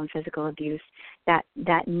 mental and physical abuse, that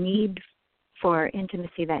need for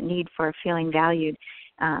intimacy, that need for feeling valued,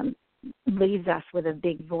 leaves us with a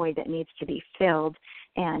big void that needs to be filled,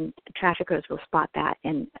 and traffickers will spot that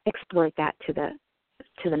and exploit that to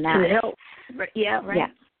the max. Yeah, right.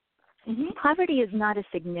 Yeah. Poverty is not a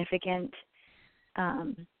significant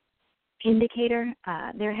indicator.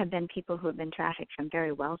 There have been people who have been trafficked from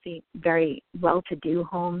very wealthy, very well-to-do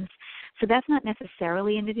homes. So that's not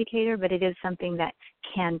necessarily an indicator, but it is something that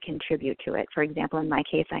can contribute to it. For example, in my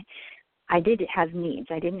case, I did have needs.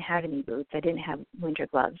 I didn't have any boots. I didn't have winter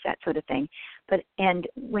gloves, that sort of thing. And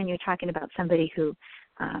when you're talking about somebody who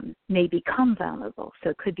may become vulnerable, so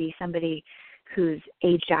it could be somebody who's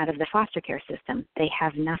aged out of the foster care system. They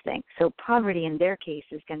have nothing. So poverty in their case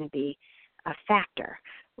is going to be a factor,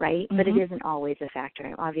 right? But it isn't always a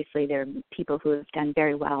factor. Obviously, there are people who have done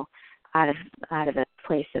very well out of a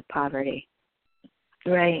place of poverty.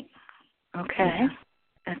 Right. Okay.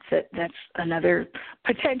 Yeah. That's another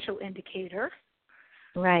potential indicator.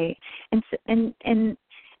 Right. And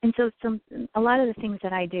so a lot of the things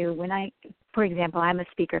that I do for example, I'm a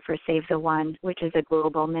speaker for Save the One, which is a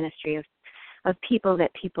global ministry of people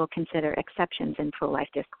that people consider exceptions in pro-life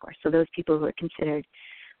discourse. So those people who are considered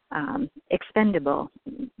expendable,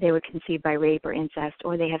 they were conceived by rape or incest,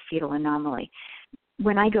 or they have fetal anomaly.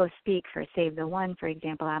 When I go speak for Save the One, for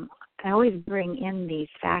example, I always bring in these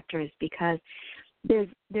factors because there's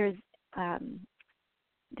a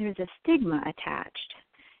stigma attached,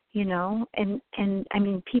 and I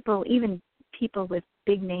mean even people with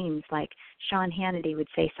big names like Sean Hannity would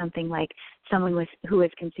say something like someone who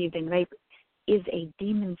was conceived in rape is a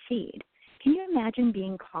demon seed. Can you imagine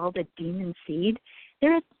being called a demon seed?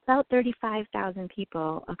 There are about 35,000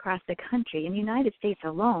 people across the country, in the United States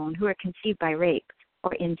alone, who are conceived by rape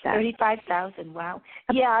or incest. 35,000, wow.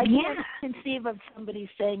 Yeah, I can't conceive of somebody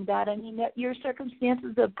saying that. I mean, that your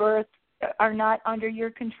circumstances of birth are not under your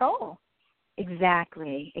control.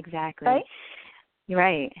 Exactly. Right?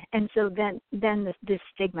 Right. And so then this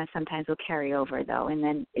stigma sometimes will carry over, though, and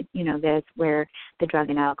then, there's where the drug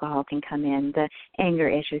and alcohol can come in, the anger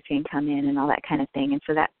issues can come in, and all that kind of thing. And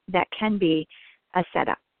so that can be a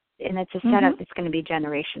setup, and it's a setup that's going to be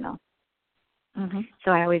generational.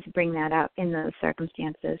 So I always bring that up in those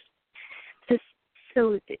circumstances.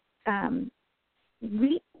 So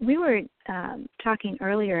we were talking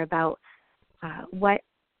earlier about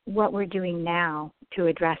what we're doing now to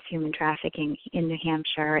address human trafficking in New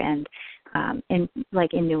Hampshire and in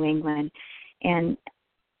New England. And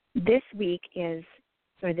this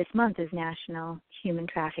month is National Human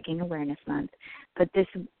Trafficking Awareness Month. But this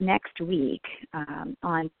next week,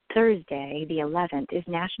 on Thursday, the 11th, is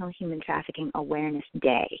National Human Trafficking Awareness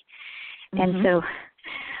Day. And so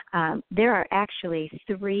there are actually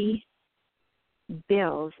 3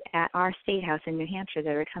 bills at our State House in New Hampshire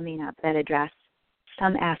that are coming up that address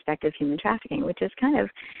some aspect of human trafficking, which is kind of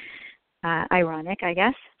ironic, I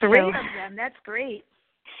guess. 3 of them. That's great.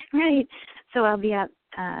 Right. So I'll be up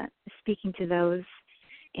speaking to those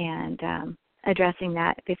and addressing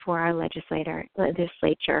that before our legislature,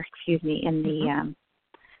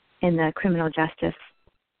 in the Criminal Justice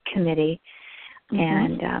Committee,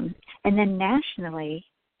 and then nationally,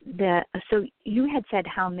 so you had said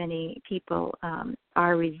how many people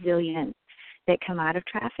are resilient that come out of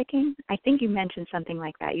trafficking. I think you mentioned something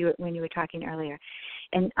like that when you were talking earlier.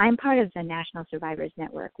 And I'm part of the National Survivors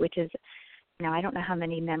Network, which is, I don't know how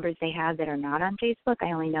many members they have that are not on Facebook.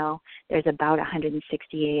 I only know there's about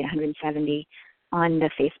 168, 170 on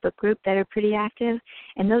the Facebook group that are pretty active.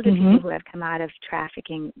 And those are people who have come out of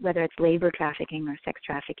trafficking, whether it's labor trafficking or sex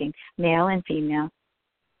trafficking, male and female.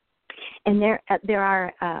 And there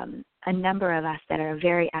are a number of us that are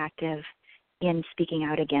very active in speaking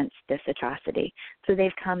out against this atrocity. So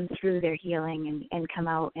they've come through their healing and come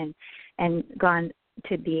out and gone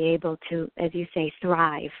to be able to, as you say,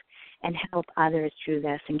 thrive and help others through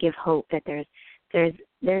this and give hope that there's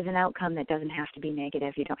an outcome that doesn't have to be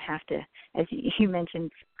negative. You don't have to, as you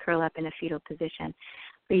mentioned, curl up in a fetal position,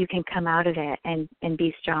 but you can come out of it and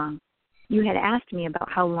be strong. You had asked me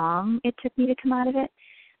about how long it took me to come out of it.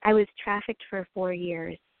 I was trafficked for 4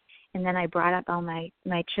 years, and then I brought up all my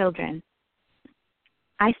children.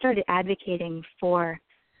 I started advocating for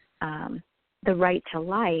the right to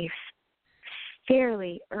life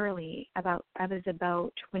fairly early. I was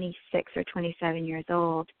about 26 or 27 years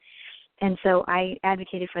old, and so I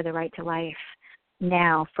advocated for the right to life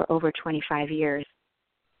now for over 25 years.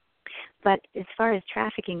 But as far as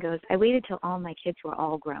trafficking goes, I waited till all my kids were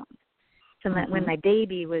all grown. So when my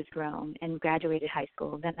baby was grown and graduated high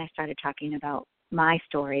school, then I started talking about my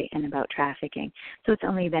story and about trafficking. So it's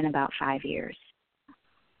only been about 5 years.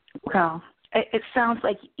 Well, it sounds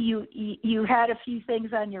like you had a few things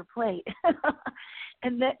on your plate.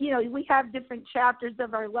 And that, we have different chapters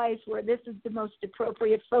of our life where this is the most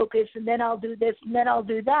appropriate focus, and then I'll do this, and then I'll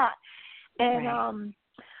do that. And right.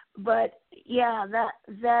 But yeah,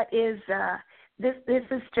 that is this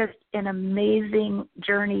is just an amazing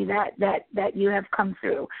journey that you have come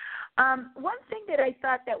through. One thing that I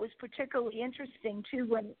thought that was particularly interesting too,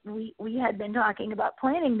 when we had been talking about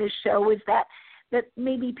planning this show, was that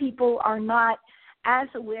maybe people are not as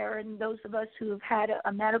aware, and those of us who have had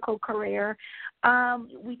a medical career,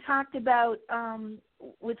 we talked about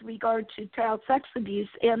with regard to child sex abuse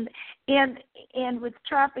and with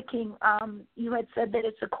trafficking, you had said that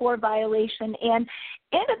it's a core violation, and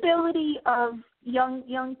inability of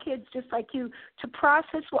young kids just like you to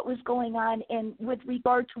process what was going on, and with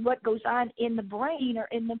regard to what goes on in the brain or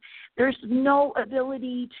there's no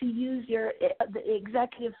ability to use the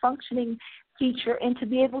executive functioning feature and to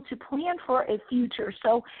be able to plan for a future.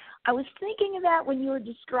 So I was thinking of that when you were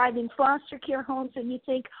describing foster care homes, and you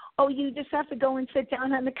think, oh, you just have to go and sit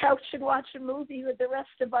down on the couch and watch a movie with the rest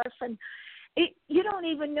of us, and you don't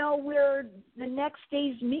even know where the next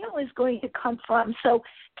day's meal is going to come from. So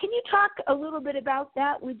can you talk a little bit about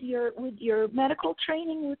that with your medical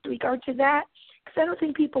training with regard to that? Because I don't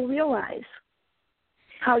think people realize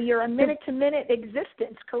how you're a minute-to-minute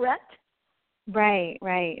existence, correct? Right.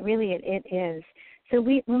 Really, it is. So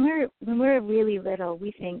when we're really little,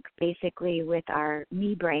 we think basically with our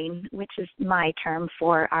me brain, which is my term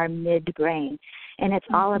for our midbrain, and it's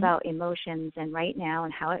all about emotions and right now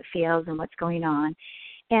and how it feels and what's going on.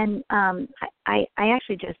 And I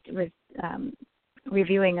actually just was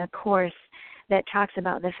reviewing a course that talks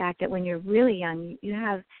about the fact that when you're really young,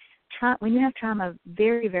 when you have trauma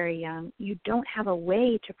very, very young, you don't have a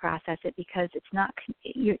way to process it because it's not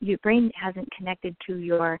your brain hasn't connected to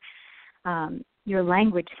your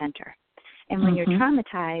language center. And when you're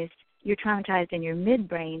traumatized in your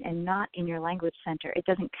midbrain and not in your language center. It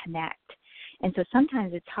doesn't connect. And so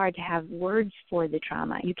sometimes it's hard to have words for the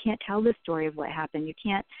trauma. You can't tell the story of what happened. You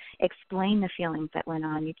can't explain the feelings that went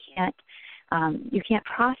on. You can't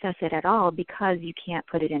process it at all because you can't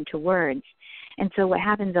put it into words. And so what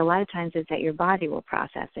happens a lot of times is that your body will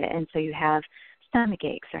process it. And so you have stomach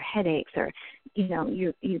aches or headaches, or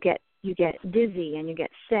you get dizzy and you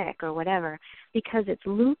get sick or whatever, because it's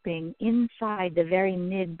looping inside the very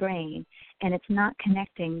midbrain and it's not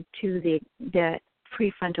connecting to the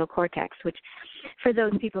prefrontal cortex, which for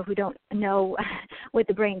those people who don't know what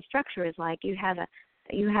the brain structure is like, you have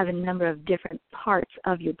a number of different parts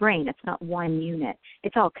of your brain. It's not one unit.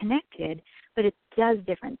 It's all connected, but it does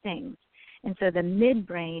different things. And so the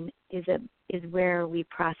midbrain is where we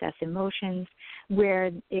process emotions,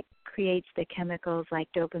 where it creates the chemicals like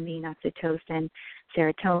dopamine, oxytocin,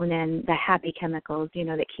 serotonin, the happy chemicals,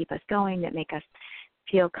 that keep us going, that make us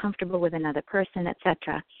feel comfortable with another person,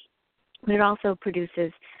 etc. But it also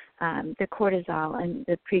produces the cortisol and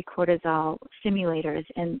the pre-cortisol stimulators,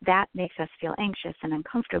 and that makes us feel anxious and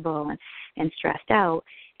uncomfortable and stressed out.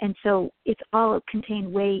 And so it's all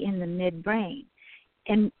contained way in the midbrain.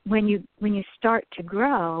 And when you start to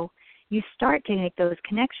grow, you start to make those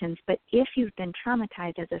connections. But if you've been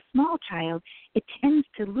traumatized as a small child, it tends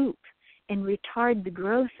to loop and retard the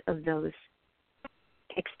growth of those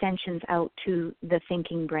extensions out to the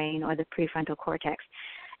thinking brain or the prefrontal cortex.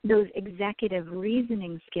 Those executive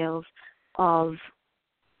reasoning skills of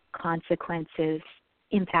consequences,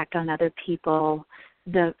 impact on other people,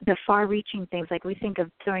 the far-reaching things, like we think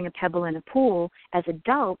of throwing a pebble in a pool. As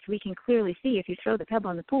adults, we can clearly see if you throw the pebble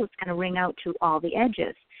in the pool, it's going to ring out to all the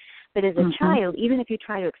edges. But as a child, even if you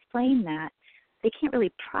try to explain that, they can't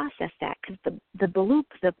really process that because the bloop,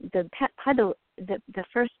 the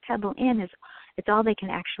first pebble in it's all they can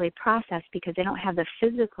actually process because they don't have the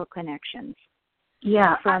physical connections.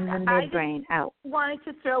 Yeah, from the midbrain out. I wanted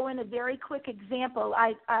to throw in a very quick example.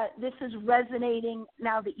 This is resonating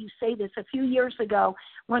now that you say this. A few years ago,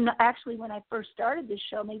 when I first started this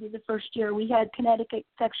show, maybe the first year, we had Connecticut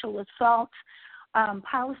sexual assault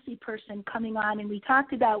policy person coming on, and we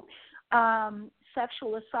talked about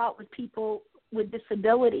sexual assault with people with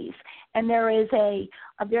disabilities. And there is a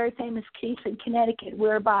very famous case in Connecticut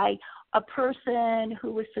whereby a person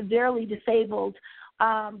who was severely disabled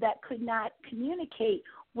that could not communicate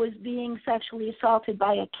was being sexually assaulted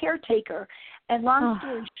by a caretaker. And long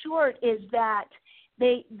story short is that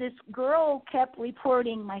this girl kept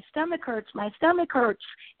reporting, my stomach hurts,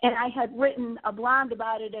 and I had written a blog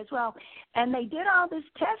about it as well. And they did all this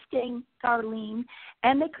testing, Darlene,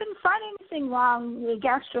 and they couldn't find anything wrong with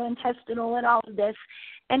gastrointestinal and all of this.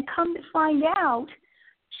 And come to find out,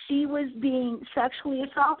 she was being sexually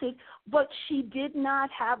assaulted, but she did not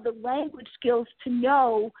have the language skills to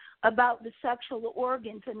know about the sexual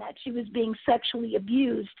organs and that she was being sexually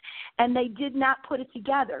abused, and they did not put it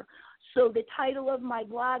together. So the title of my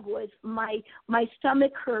blog was My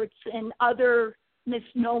Stomach Hurts and Other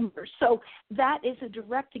Misnomers. So that is a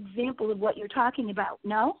direct example of what you're talking about,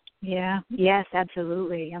 no? Yeah, yes,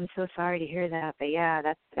 absolutely. I'm so sorry to hear that, but yeah,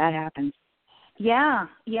 that happens. Yeah,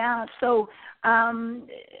 yeah. So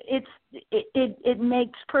it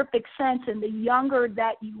makes perfect sense. And the younger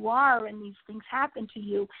that you are, and these things happen to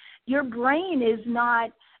you, your brain is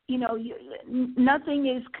not, nothing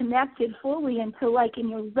is connected fully until like in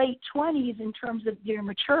your late 20s in terms of your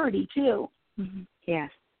maturity too. Mm-hmm. Yes.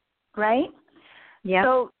 Right. Yeah.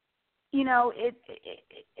 So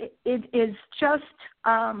it is just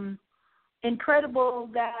incredible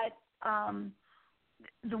that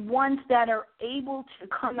the ones that are able to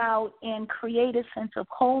come out and create a sense of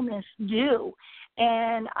wholeness do.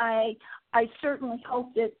 And I certainly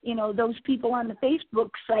hope that, those people on the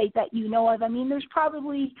Facebook site that you know of, I mean, there's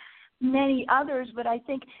probably many others, but I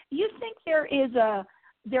think, you think there is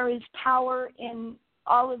power in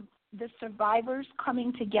all of the survivors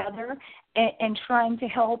coming together and trying to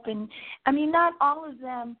help. And I mean, not all of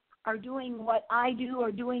them are doing what I do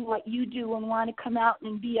or doing what you do and want to come out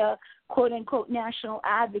and be a quote-unquote national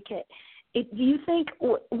advocate. Do you think,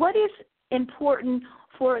 what is important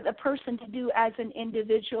for the person to do as an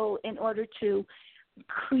individual in order to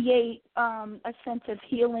create a sense of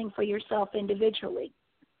healing for yourself individually?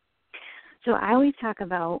 So I always talk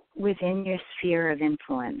about within your sphere of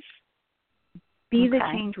influence. Be the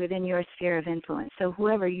change within your sphere of influence. So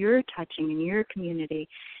whoever you're touching in your community,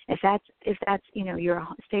 if that's you're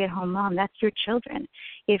a stay-at-home mom, that's your children.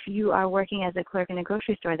 If you are working as a clerk in a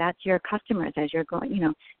grocery store, that's your customers as you're going,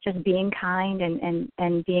 just being kind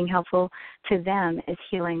and being helpful to them is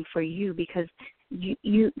healing for you, because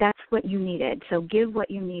you that's what you needed. So give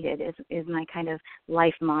what you needed is my kind of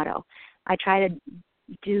life motto. I try to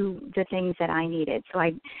do the things that I needed. So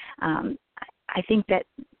I think that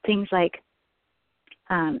things like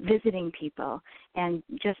visiting people and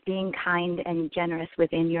just being kind and generous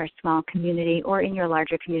within your small community or in your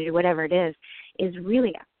larger community, whatever it is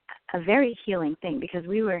really a very healing thing, because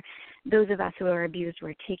those of us who are abused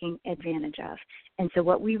were taken advantage of. And so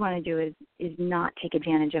what we want to do is not take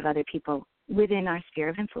advantage of other people within our sphere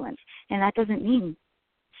of influence. And that doesn't mean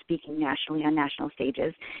speaking nationally on national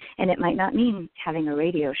stages, and it might not mean having a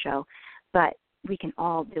radio show, but we can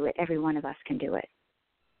all do it. Every one of us can do it.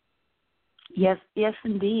 Yes,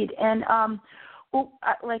 indeed. And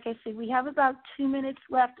like I said, we have about 2 minutes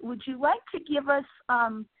left. Would you like to give us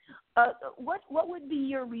what would be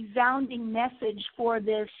your resounding message for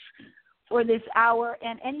this hour,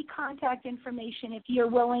 and any contact information if you're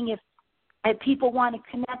willing, if people want to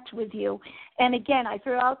connect with you? And again, I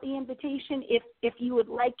throw out the invitation. If you would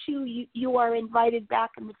like to, you are invited back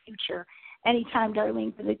in the future anytime,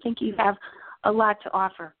 Darlene, because I think you have a lot to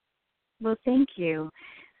offer. Well, thank you.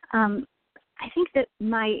 I think that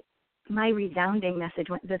my resounding message,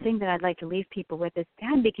 the thing that I'd like to leave people with, is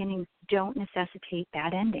bad beginnings don't necessitate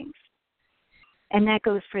bad endings. And that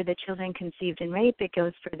goes for the children conceived in rape. It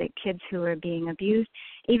goes for the kids who are being abused.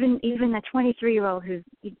 Even the 23-year-old who's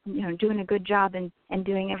doing a good job and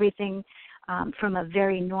doing everything from a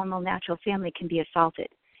very normal, natural family can be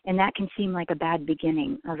assaulted. And that can seem like a bad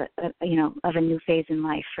beginning of a new phase in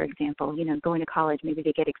life. For example, going to college, maybe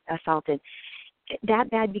they get assaulted. That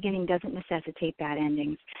bad beginning doesn't necessitate bad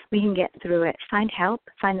endings. We can get through it. Find help.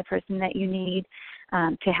 Find the person that you need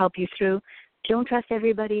to help you through. Don't trust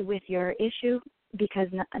everybody with your issue, because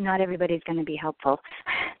not everybody's going to be helpful.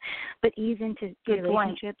 But ease into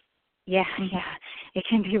relationships. Yeah, it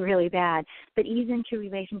can be really bad. But ease into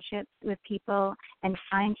relationships with people and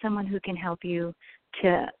find someone who can help you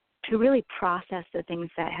to really process the things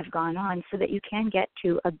that have gone on, so that you can get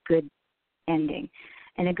to a good ending.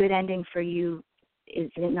 And a good ending for you is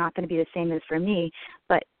not going to be the same as for me,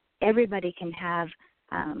 but everybody can have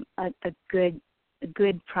a good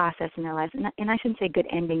process in their lives. And I shouldn't say good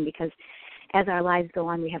ending, because as our lives go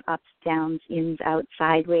on, we have ups, downs, ins, outs,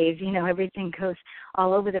 sideways, everything goes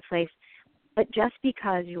all over the place. But just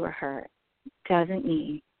because you were hurt doesn't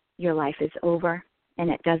mean your life is over, and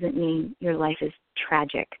it doesn't mean your life is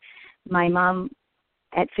tragic. My mom,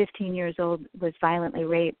 at 15 years old, was violently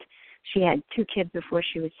raped. She had 2 kids before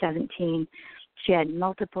she was 17. She had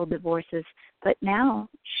multiple divorces, but now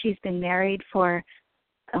she's been married for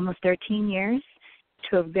almost 13 years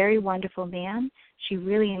to a very wonderful man. She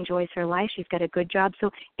really enjoys her life. She's got a good job. So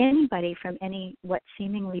anybody from what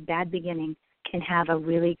seemingly bad beginning can have a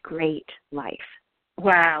really great life.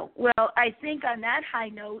 Wow. Well, I think on that high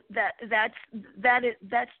note, that's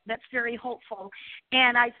very hopeful,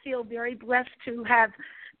 and I feel very blessed to have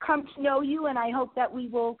come to know you, and I hope that we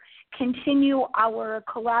will continue our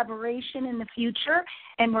collaboration in the future,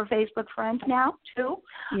 and we're Facebook friends now, too.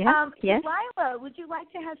 Yes. Lila, would you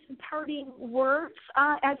like to have some parting words,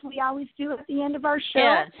 as we always do at the end of our show?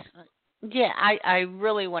 Yes. Yeah, I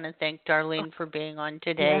really want to thank Darlene for being on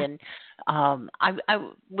today, Yeah. and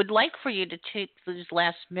I would like for you to take these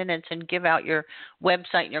last minutes and give out your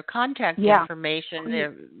website and your contact Yeah. information. Please.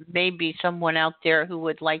 There may be someone out there who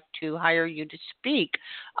would like to hire you to speak.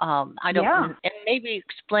 I don't, Yeah. and maybe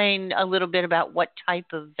explain a little bit about what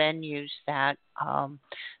type of venues that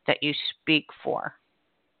you speak for.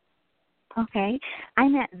 Okay.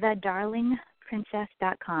 I'm at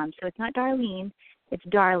thedarlingprincess.com. So it's not Darlene, it's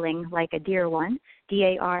Darling, like a dear one,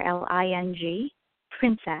 DARLING,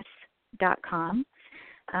 princess.com.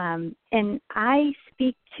 And I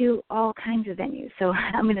speak to all kinds of venues. So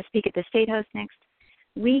I'm going to speak at the State House next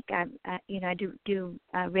week. I do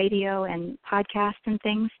radio and podcasts and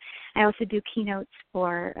things. I also do keynotes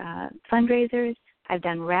for fundraisers. I've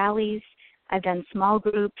done rallies. I've done small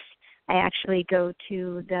groups. I actually go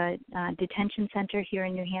to the detention center here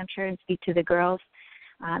in New Hampshire and speak to the girls,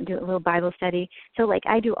 do a little Bible study. So,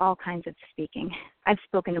 I do all kinds of speaking. I've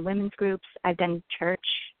spoken to women's groups. I've done church,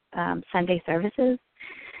 Sunday services,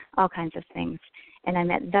 all kinds of things. And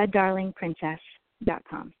I'm at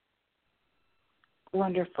thedarlingprincess.com.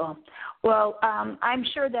 Wonderful. Well, I'm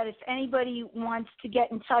sure that if anybody wants to get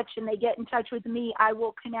in touch and they get in touch with me, I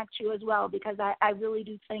will connect you as well, because I really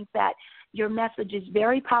do think that your message is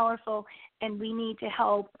very powerful, and we need to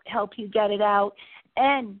help you get it out.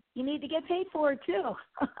 And you need to get paid for it too,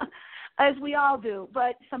 as we all do.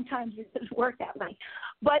 But sometimes it doesn't work that way.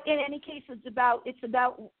 But in any case, it's about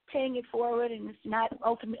paying it forward, and it's not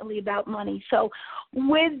ultimately about money. So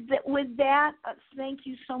with that, thank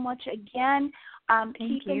you so much again.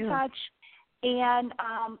 Keep in touch. And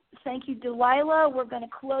thank you, Delilah. We're going to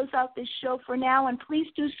close out this show for now. And please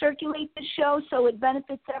do circulate the show so it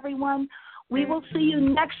benefits everyone. We will see you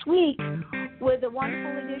next week with a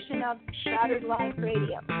wonderful edition of Shattered Live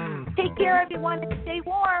Radio. Take care, everyone, and stay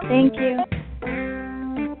warm. Thank you.